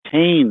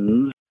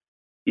contains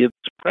its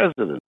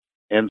president.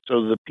 And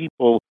so the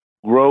people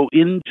grow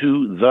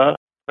into the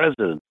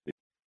presidency.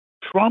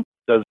 Trump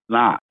does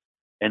not,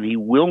 and he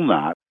will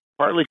not,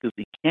 partly because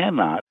he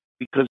cannot,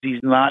 because he's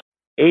not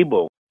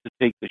able to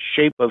take the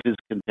shape of his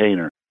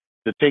container.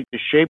 To take the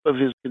shape of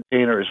his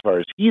container, as far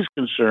as he's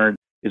concerned,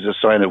 is a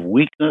sign of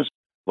weakness,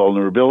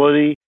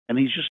 vulnerability, and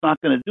he's just not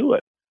going to do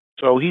it.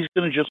 So he's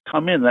going to just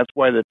come in. That's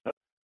why the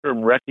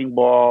term wrecking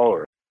ball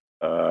or,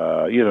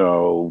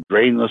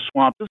 drain the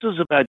swamp, this is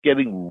about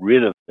getting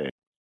rid of things.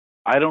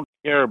 I don't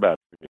care about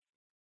tradition.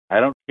 I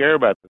don't care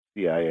about the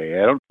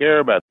CIA. I don't care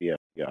about the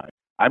FBI.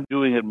 I'm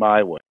doing it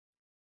my way.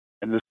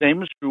 And the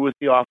same is true with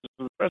the office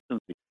of the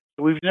presidency.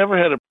 So we've never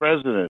had a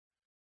president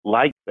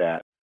like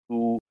that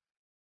who,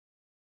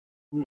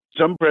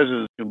 some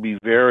presidents can be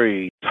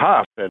very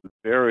tough and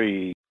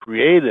very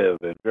creative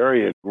and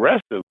very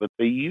aggressive, but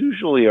they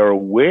usually are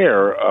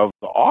aware of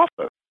the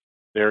office.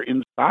 They're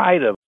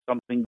inside of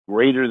something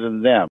greater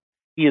than them.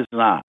 He is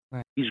not.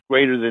 Right. He's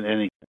greater than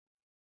anything.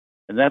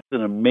 And that's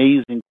an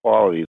amazing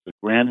quality. It's a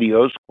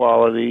grandiose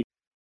quality,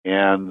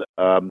 and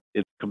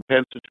it's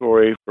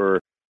compensatory for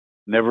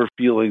never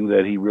feeling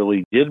that he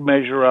really did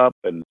measure up,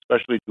 and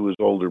especially to his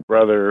older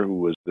brother, who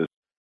was this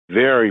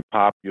very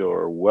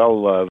popular,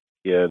 well-loved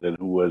kid, and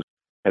who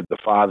had the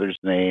father's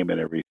name and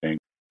everything.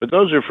 But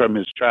those are from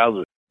his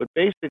childhood. But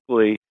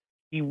basically,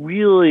 he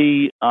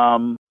really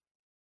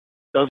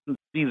doesn't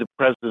see the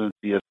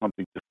presidency as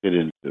something to fit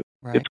into.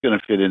 Right. It's going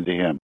to fit into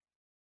him.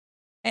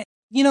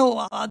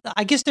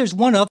 I guess there's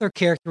one other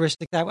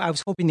characteristic that I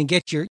was hoping to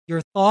get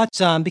your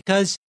thoughts on,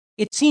 because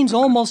it seems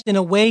almost in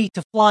a way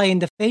to fly in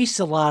the face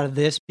a lot of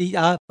this.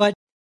 But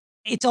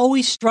it's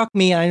always struck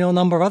me, and I know a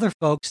number of other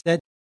folks, that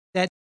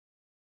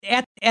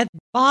at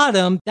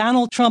bottom,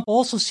 Donald Trump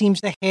also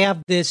seems to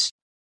have this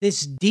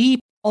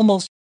deep,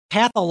 almost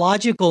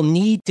pathological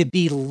need to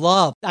be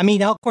loved. I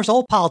mean, of course,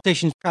 all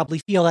politicians probably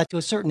feel that to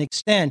a certain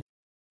extent,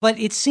 but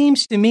it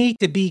seems to me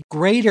to be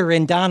greater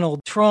in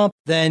Donald Trump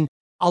than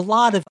a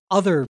lot of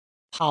other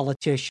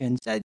politicians.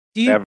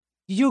 Do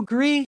you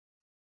agree?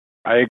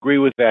 I agree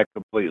with that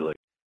completely.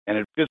 And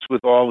it fits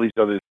with all these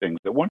other things.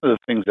 That one of the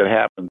things that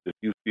happens if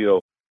you feel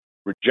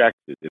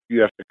rejected, if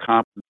you have to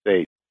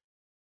compensate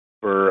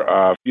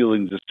for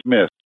feeling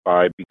dismissed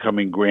by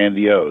becoming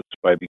grandiose,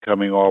 by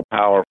becoming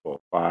all-powerful,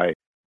 by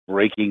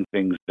breaking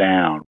things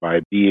down,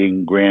 by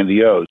being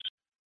grandiose,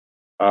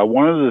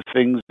 one of the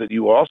things that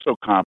you also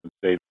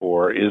compensate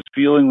for is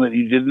feeling that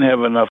you didn't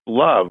have enough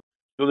love.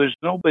 So there's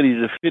nobody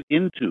to fit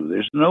into.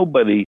 There's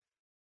nobody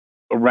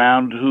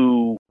around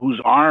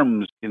whose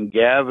arms can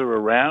gather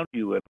around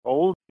you and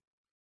hold you,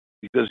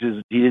 because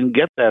he didn't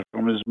get that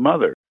from his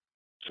mother.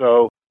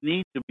 So the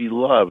need to be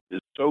loved is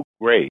so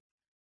great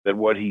that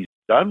what he's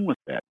done with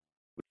that,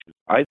 which is,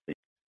 I think,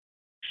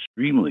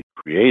 extremely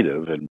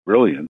creative and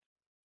brilliant,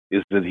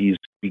 is that he's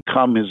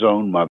become his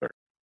own mother.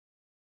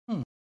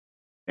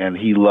 And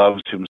he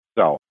loves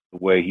himself the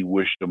way he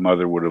wished a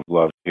mother would have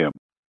loved him.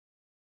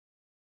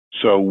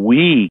 So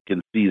we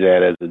can see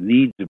that as a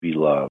need to be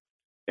loved,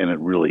 and it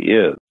really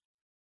is.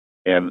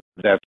 And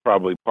that's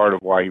probably part of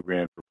why he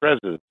ran for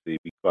presidency,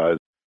 because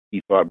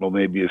he thought, well,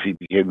 maybe if he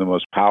became the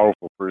most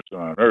powerful person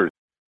on earth,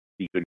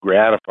 he could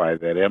gratify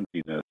that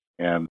emptiness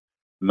and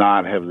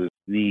not have this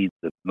need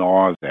that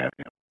gnaws at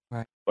him.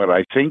 Right. But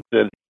I think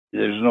that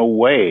there's no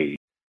way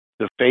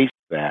to face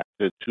that,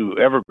 to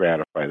ever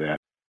gratify that.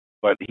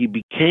 But he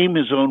became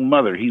his own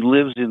mother. He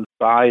lives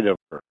inside of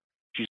her.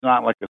 She's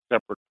not like a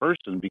separate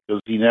person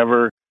because he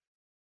never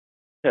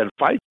had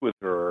fights with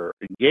her or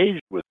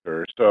engaged with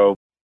her. So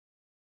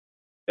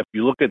if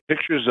you look at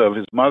pictures of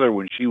his mother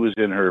when she was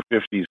in her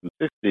 50s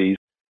and 60s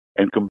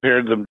and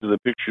compared them to the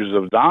pictures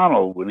of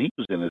Donald when he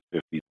was in his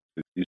 50s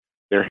and 60s,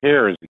 their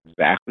hair is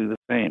exactly the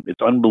same.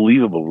 It's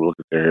unbelievable to look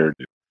at their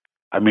hairdo.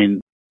 I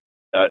mean,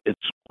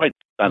 it's quite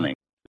stunning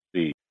to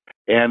see.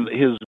 And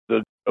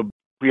the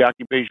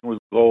preoccupation with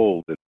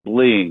gold and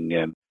bling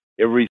and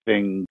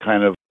everything,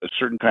 kind of a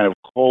certain kind of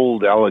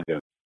cold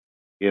elegance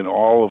in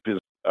all of his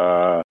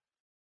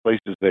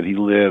places that he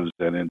lives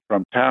and in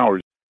Trump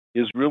Towers,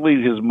 is really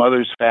his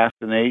mother's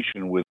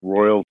fascination with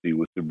royalty,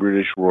 with the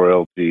British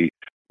royalty,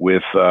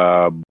 with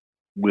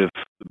with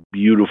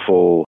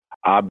beautiful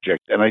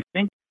objects. And I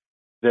think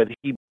that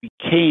he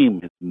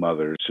became his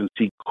mother since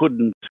he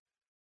couldn't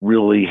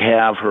really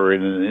have her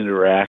in an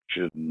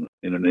interactive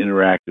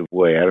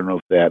way. I don't know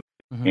if that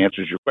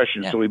answers your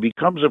question. Yeah. So he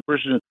becomes a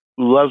person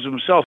who loves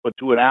himself, but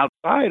to an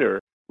outsider,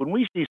 when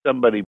we see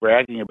somebody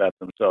bragging about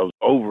themselves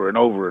over and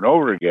over and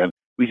over again,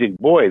 we think,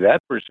 boy, that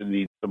person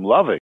needs some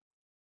loving.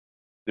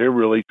 They're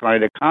really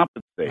trying to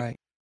compensate. Right.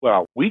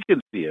 Well, we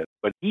can see it,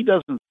 but he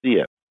doesn't see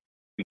it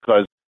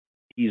because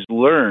he's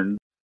learned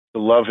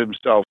to love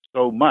himself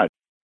so much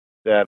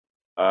that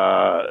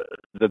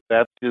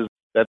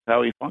that's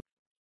how he functions.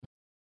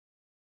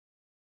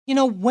 You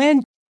know,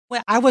 when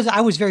I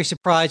was very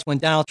surprised when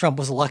Donald Trump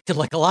was elected,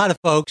 like a lot of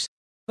folks.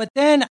 But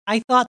then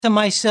I thought to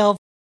myself,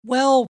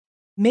 well,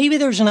 maybe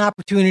there's an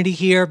opportunity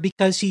here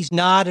because he's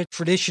not a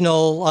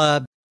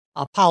traditional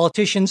a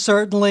politician,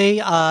 certainly,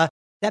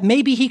 that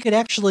maybe he could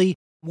actually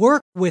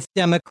work with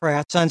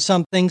Democrats on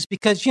some things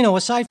because,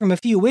 aside from a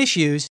few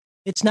issues,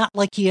 it's not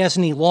like he has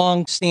any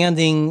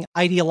long-standing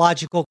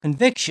ideological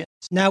convictions.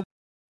 Now,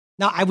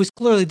 I was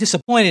clearly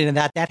disappointed in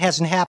that. That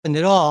hasn't happened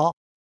at all.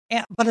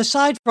 But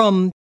aside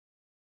from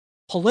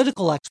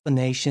political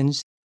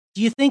explanations,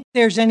 do you think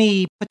there's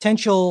any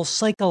potential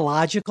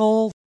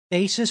psychological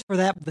basis for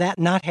that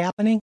not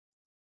happening?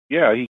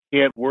 Yeah, he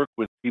can't work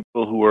with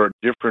people who are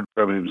different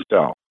from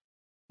himself.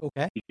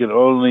 Okay. He can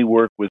only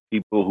work with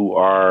people who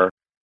are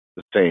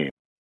the same.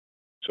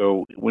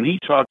 So when he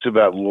talks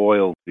about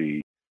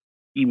loyalty,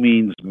 he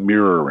means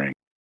mirroring.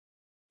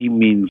 He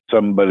means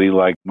somebody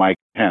like Mike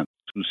Pence,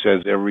 who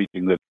says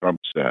everything that Trump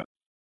says,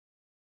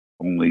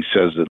 only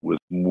says it with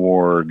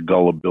more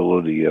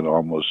gullibility and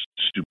almost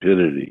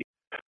stupidity.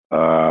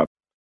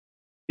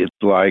 It's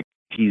like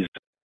he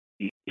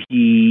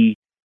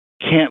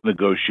can't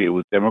negotiate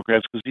with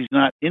Democrats because he's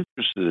not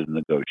interested in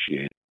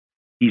negotiating.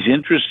 He's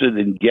interested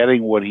in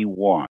getting what he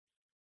wants.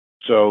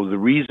 So the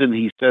reason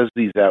he says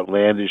these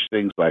outlandish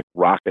things like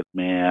Rocket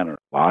Man or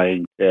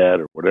Lying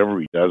Ted or whatever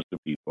he does to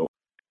people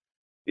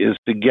is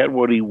to get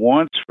what he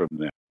wants from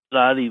them. It's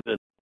not even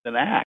an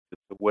act.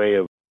 It's a way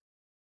of,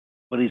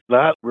 but he's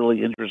not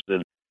really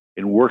interested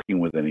in working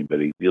with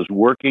anybody because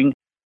working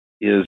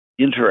is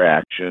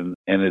interaction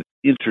and it's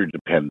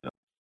interdependence.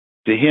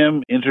 To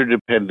him,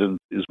 interdependence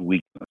is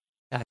weakness.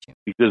 Gotcha.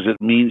 Because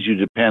it means you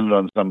depend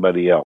on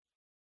somebody else.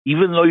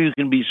 Even though you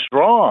can be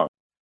strong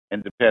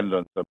and depend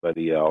on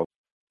somebody else,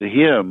 to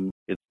him,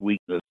 it's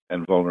weakness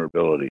and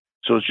vulnerability.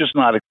 So it's just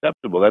not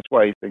acceptable. That's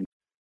why he thinks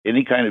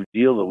any kind of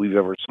deal that we've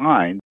ever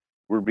signed,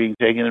 we're being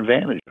taken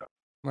advantage of.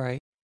 Right.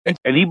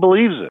 And he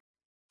believes it.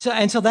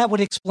 So that would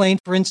explain,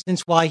 for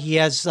instance, why he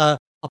has a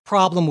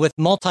problem with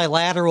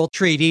multilateral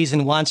treaties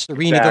and wants to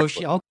renegotiate.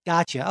 Exactly. Oh,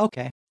 gotcha.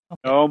 Okay.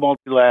 No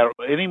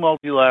any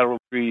multilateral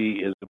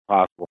treaty is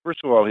impossible.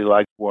 First of all, he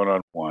likes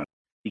one-on-one.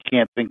 He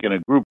can't think in a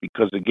group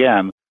because,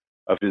 again,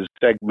 of his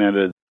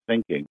segmented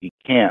thinking. He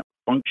can't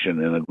function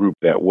in a group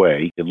that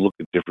way. He can look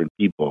at different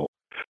people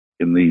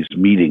in these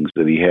meetings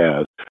that he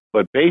has.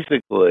 But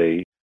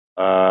basically,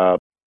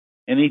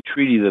 any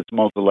treaty that's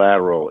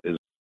multilateral is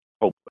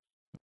hopeless.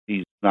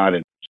 He's not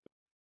interested.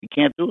 He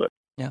can't do it.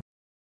 Yeah.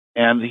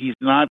 And he's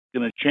not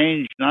going to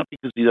change, not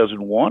because he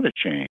doesn't want to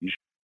change,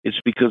 it's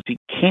because he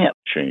can't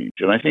change.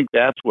 And I think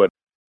that's what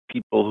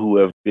people who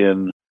have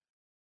been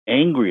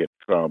angry at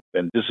Trump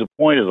and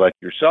disappointed, like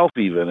yourself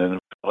even, and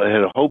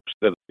had hopes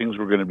that things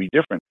were going to be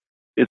different,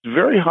 it's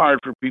very hard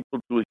for people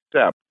to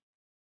accept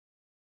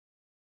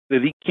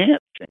that he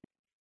can't change.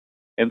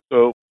 And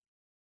so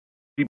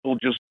people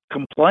just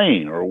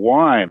complain or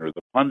whine or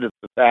the pundits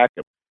attack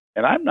him.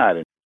 And I'm not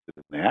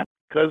interested in that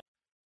because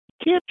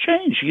he can't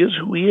change. He is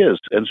who he is.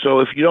 And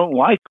so if you don't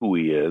like who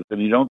he is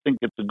and you don't think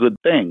it's a good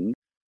thing,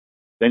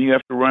 then you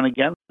have to run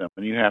against him,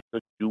 and you have to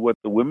do what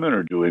the women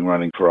are doing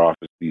running for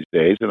office these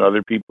days, and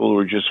other people who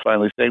are just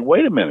finally saying,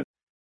 wait a minute,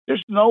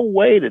 there's no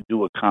way to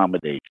do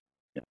accommodation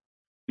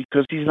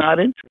because he's not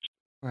interested.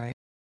 Right.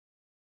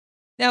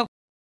 Now,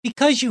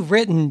 because you've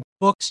written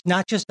books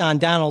not just on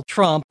Donald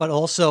Trump, but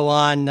also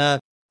on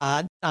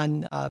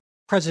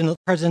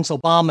Presidents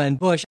Obama and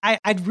Bush,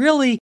 I'd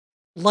really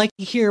like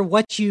to hear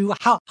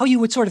how you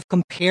would sort of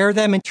compare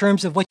them in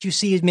terms of what you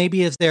see as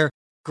maybe as their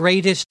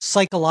greatest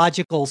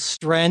psychological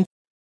strength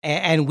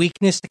and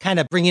weakness, to kind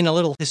of bring in a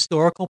little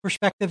historical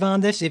perspective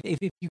on this, if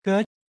you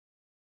could?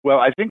 Well,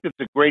 I think it's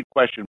a great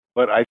question,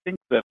 but I think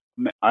that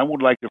I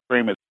would like to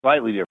frame it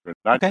slightly different,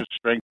 not just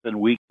strengths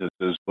and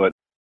weaknesses, but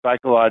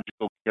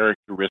psychological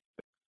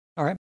characteristics.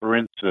 All right. For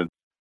instance,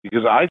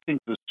 because I think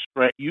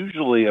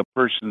usually a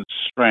person's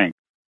strength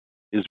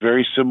is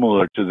very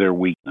similar to their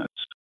weakness.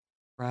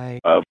 Right.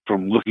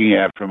 From looking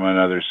at from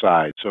another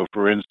side. So,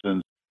 for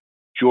instance,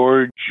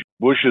 George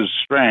Bush's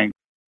strength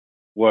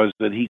was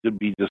that he could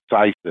be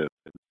decisive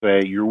and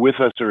say, you're with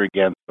us or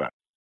against us.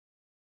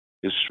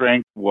 His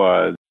strength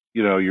was,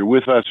 you're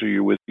with us or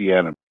you're with the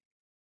enemy.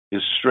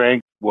 His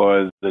strength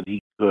was that he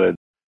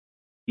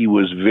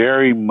was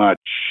very much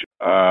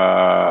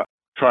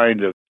trying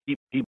to keep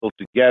people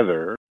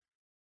together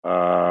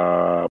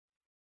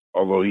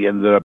although he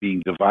ended up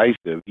being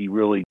divisive, he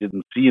really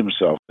didn't see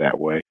himself that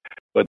way.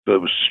 But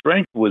the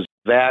strength was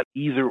that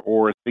either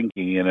or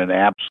thinking in an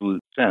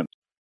absolute sense.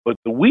 But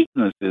the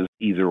weakness is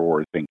either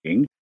or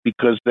thinking,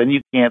 because then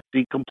you can't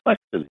see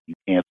complexity, you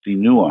can't see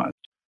nuance.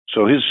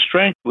 So his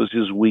strength was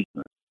his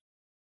weakness.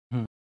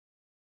 Hmm.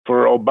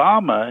 For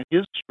Obama,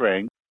 his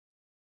strength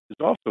is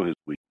also his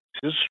weakness.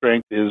 His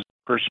strength is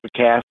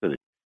perspicacity.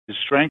 His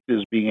strength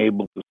is being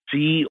able to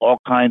see all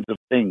kinds of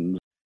things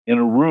in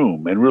a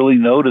room and really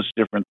notice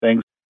different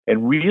things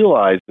and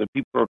realize that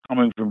people are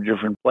coming from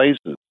different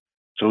places.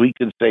 So he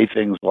can say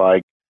things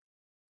like,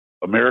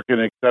 American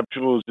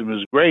exceptionalism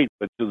is great,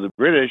 but to the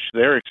British,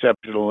 they're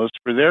exceptionalists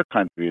for their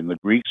country, and the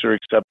Greeks are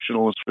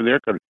exceptionalists for their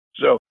country.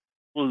 So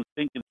people who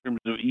think in terms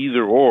of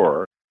either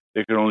or,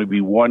 there can only be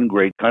one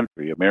great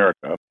country,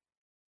 America.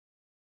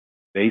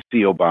 They see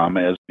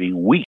Obama as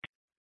being weak,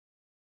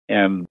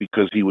 and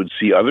because he would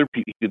see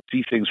he could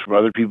see things from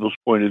other people's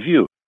point of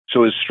view.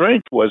 So his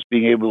strength was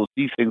being able to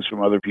see things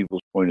from other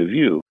people's point of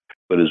view,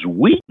 but his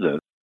weakness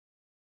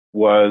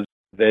was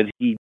that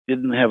he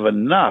didn't have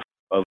enough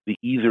of the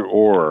either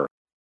or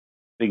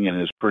thing in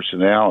his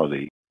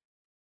personality,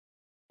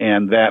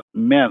 and that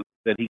meant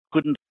that he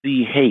couldn't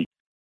see hate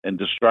and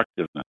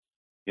destructiveness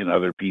in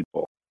other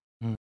people.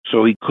 Mm.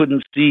 So he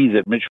couldn't see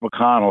that Mitch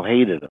McConnell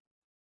hated him.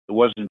 It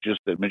wasn't just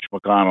that Mitch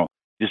McConnell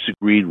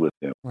disagreed with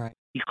him. Right.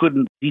 He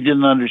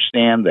didn't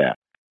understand that.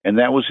 And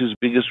that was his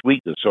biggest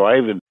weakness. So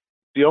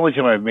the only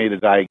time I've made a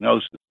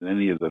diagnosis in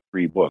any of the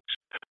three books,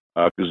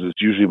 because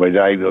it's usually my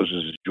diagnosis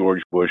is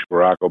George Bush,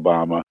 Barack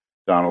Obama,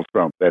 Donald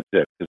Trump. That's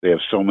it, because they have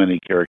so many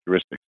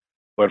characteristics.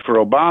 But for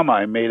Obama,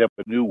 I made up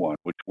a new one,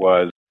 which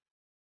was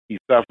he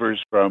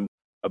suffers from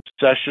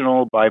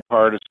obsessional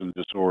bipartisan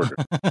disorder.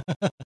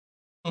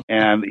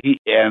 and he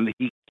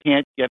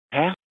can't get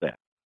past that.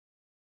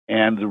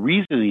 And the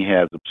reason he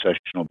has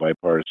obsessional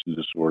bipartisan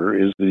disorder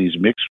is that he's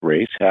mixed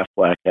race, half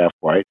black, half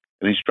white,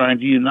 and he's trying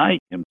to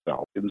unite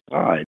himself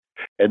inside.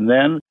 And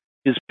then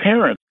his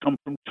parents come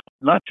from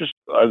not just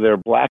they're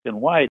black and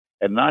white,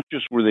 and not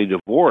just were they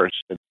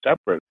divorced and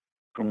separate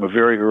from a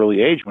very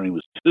early age when he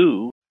was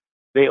 2,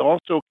 they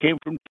also came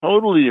from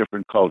totally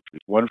different cultures,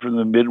 one from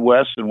the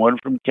Midwest and one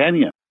from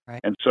Kenya. Right.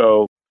 And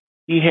so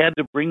he had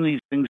to bring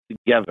these things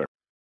together.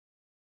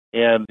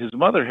 And his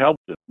mother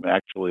helped him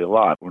actually a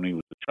lot when he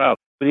was a child,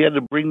 but he had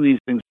to bring these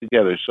things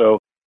together. So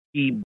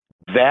he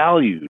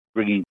valued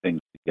bringing things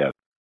together.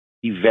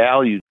 He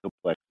valued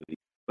complexity,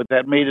 but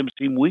that made him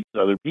seem weak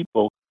to other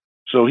people.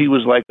 So he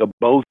was like a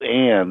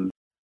both-and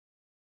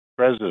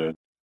president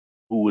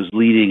who was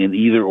leading an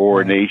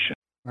either-or nation.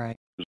 Right.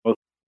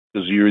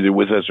 Because you're either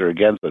with us or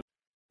against us.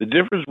 The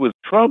difference with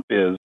Trump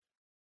is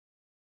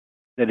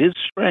that his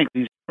strength,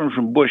 he's different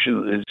from Bush,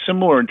 and it's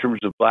similar in terms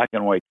of black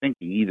and white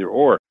thinking, either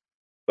or.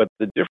 But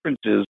the difference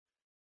is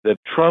that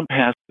Trump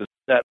has to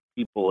set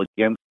people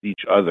against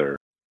each other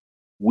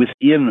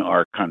within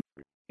our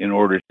country in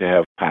order to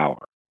have power.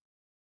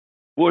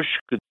 Bush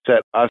could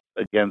set us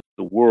against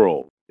the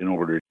world in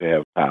order to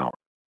have power.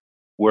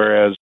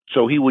 Whereas,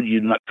 so he would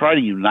try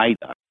to unite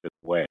us in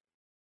a way.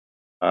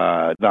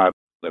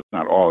 That's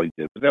not all he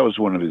did, but that was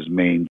one of his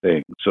main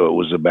things. So it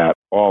was about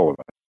all of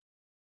us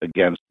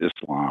against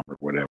Islam or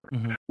whatever.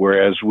 Mm-hmm.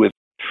 Whereas with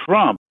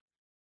Trump,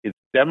 it's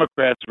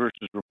Democrats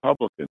versus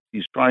Republicans.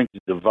 He's trying to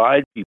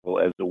divide people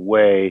as a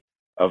way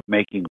of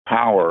making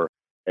power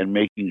and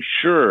making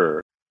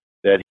sure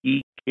that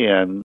he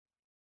can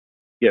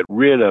get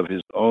rid of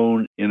his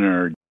own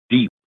inner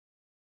deep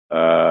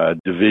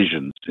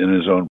divisions in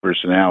his own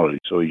personality.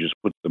 So he just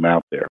puts them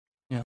out there.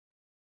 Yeah.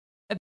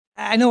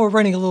 I know we're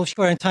running a little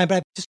short on time, but I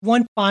have just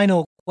one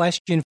final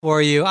question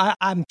for you.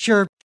 I'm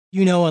sure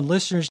you know and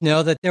listeners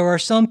know that there are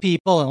some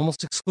people,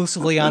 almost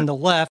exclusively on the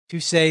left, who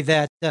say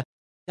that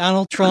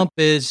Donald Trump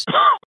is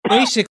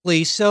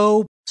basically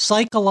so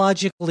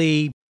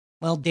psychologically,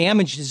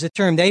 damaged is a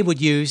term they would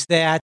use,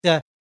 that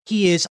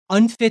he is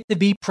unfit to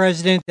be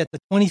president, that the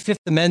 25th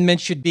Amendment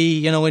should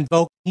be,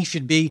 invoked, he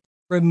should be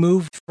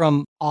removed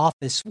from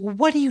office.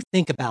 What do you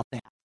think about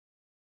that?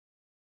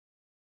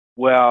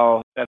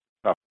 Well, that's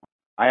a tough one.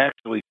 I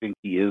actually think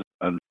he is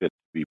unfit to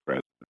be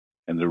president.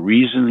 And the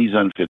reason he's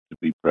unfit to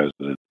be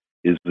president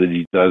is that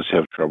he does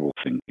have trouble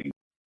thinking,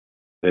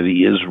 that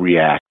he is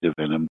reactive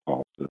and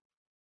impulsive,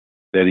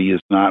 that he is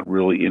not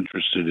really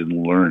interested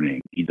in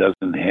learning. He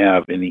doesn't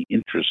have any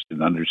interest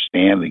in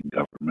understanding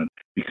government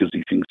because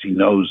he thinks he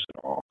knows it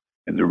all.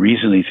 And the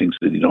reason he thinks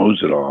that he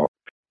knows it all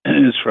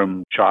is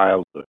from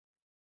childhood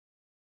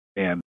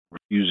and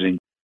refusing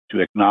to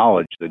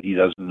acknowledge that he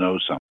doesn't know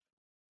something.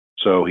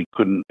 So he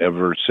couldn't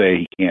ever say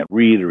he can't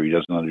read or he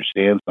doesn't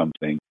understand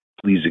something.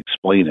 Please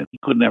explain it. He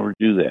could never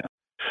do that.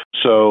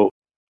 So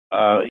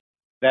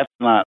that's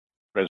not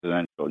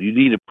presidential. You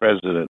need a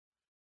president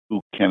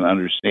who can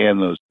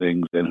understand those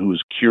things and who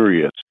is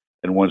curious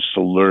and wants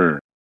to learn.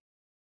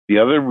 The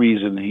other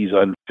reason he's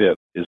unfit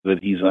is that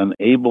he's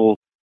unable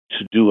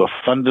to do a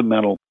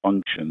fundamental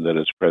function that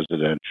is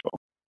presidential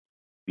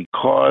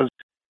because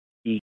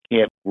he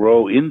can't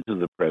grow into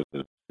the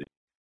presidency,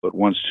 but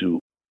wants to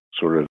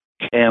sort of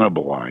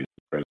cannibalize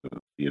the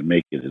presidency and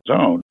make it his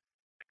own.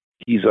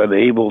 He's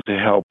unable to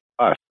help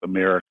us,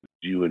 Americans,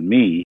 you and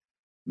me,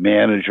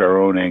 manage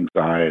our own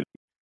anxiety.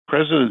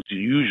 Presidents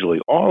usually,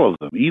 all of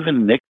them,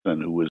 even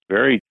Nixon, who was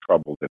very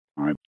troubled at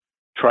times,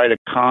 try to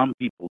calm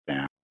people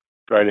down,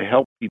 try to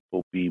help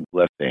people be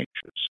less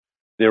anxious.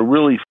 They're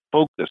really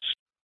focused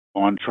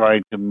on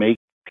trying to make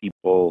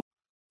people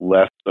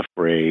less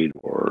afraid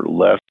or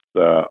less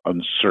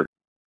uncertain.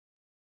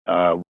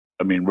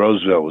 I mean,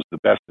 Roosevelt was the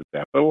best at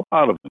that, but a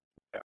lot of them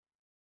do that.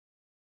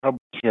 Trump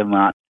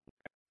cannot do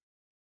that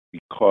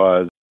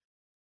because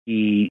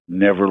he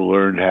never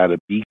learned how to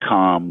be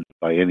calmed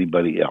by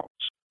anybody else.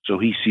 So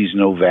he sees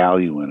no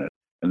value in it.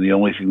 And the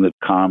only thing that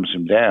calms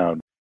him down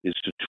is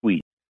to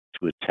tweet,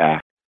 to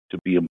attack, to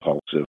be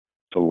impulsive,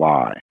 to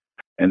lie.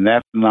 And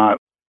that's not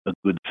a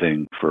good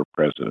thing for a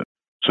president.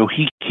 So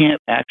he can't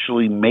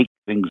actually make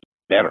things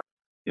better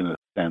in a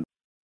sense.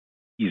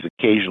 He's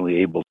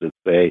occasionally able to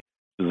say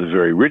to the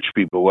very rich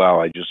people, well,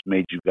 I just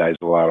made you guys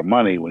a lot of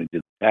money when he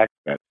did the tax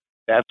cut.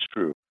 That's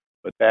true.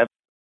 But that's,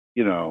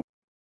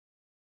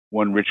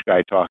 one rich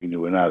guy talking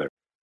to another.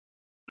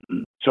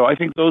 So I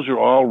think those are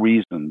all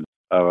reasons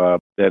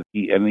that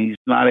he's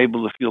not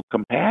able to feel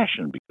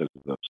compassion because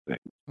of those things.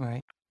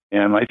 Right.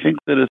 And I think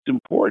that it's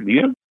important.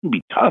 You have to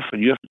be tough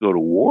and you have to go to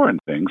war and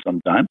things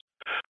sometimes,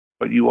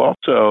 but you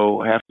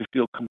also have to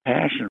feel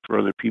compassion for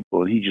other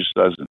people. And he just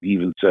doesn't. He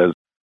even says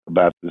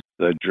about this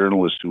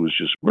journalist who was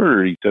just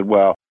murdered, he said,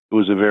 well, it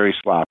was a very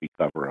sloppy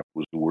cover-up. It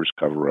was the worst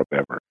cover-up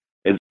ever.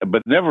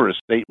 But never a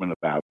statement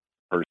about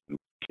the person who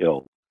was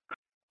killed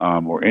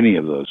or any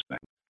of those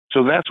things.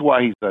 So that's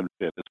why he's unfit.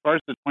 As far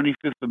as the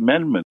 25th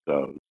Amendment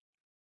goes,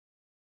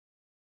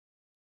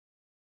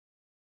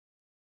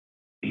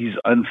 he's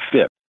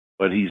unfit,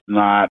 but he's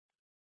not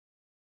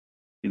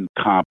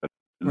incompetent.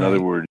 In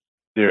other words,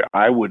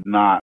 I would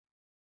not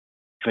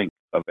think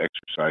of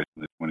exercising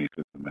the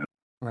 25th Amendment.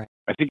 Right.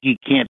 I think he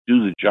can't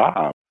do the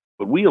job,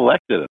 but we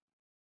elected him.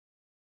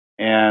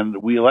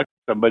 And we elected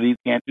somebody who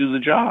can't do the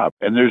job.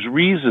 And there's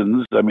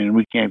reasons, I mean,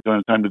 we can't go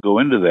in time to go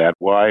into that,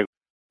 why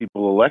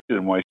people elected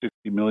him, why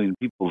 60 million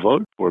people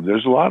voted for him.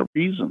 There's a lot of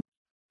reasons.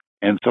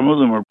 And some of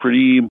them are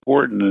pretty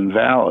important and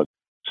valid.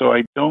 So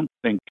I don't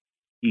think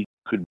he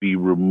could be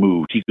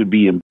removed. He could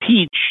be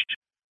impeached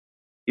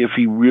if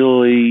he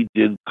really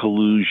did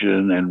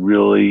collusion and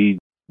really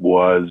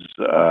was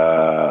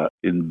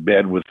in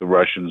bed with the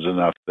Russians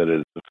enough that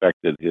it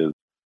affected his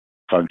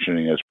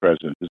functioning as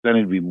president. Because then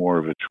he'd be more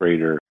of a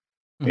traitor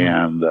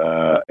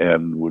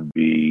and would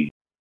be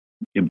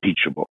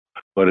impeachable.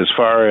 But as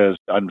far as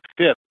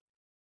unfit,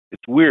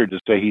 it's weird to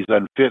say he's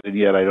unfit, and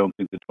yet I don't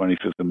think the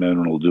 25th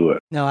Amendment will do it.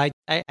 No, I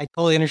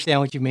totally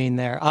understand what you mean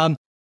there.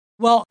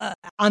 Well,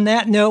 on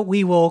that note,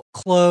 we will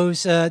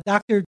close.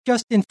 Dr.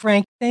 Justin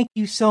Frank, thank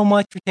you so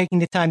much for taking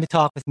the time to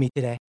talk with me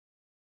today.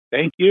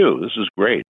 Thank you. This is great.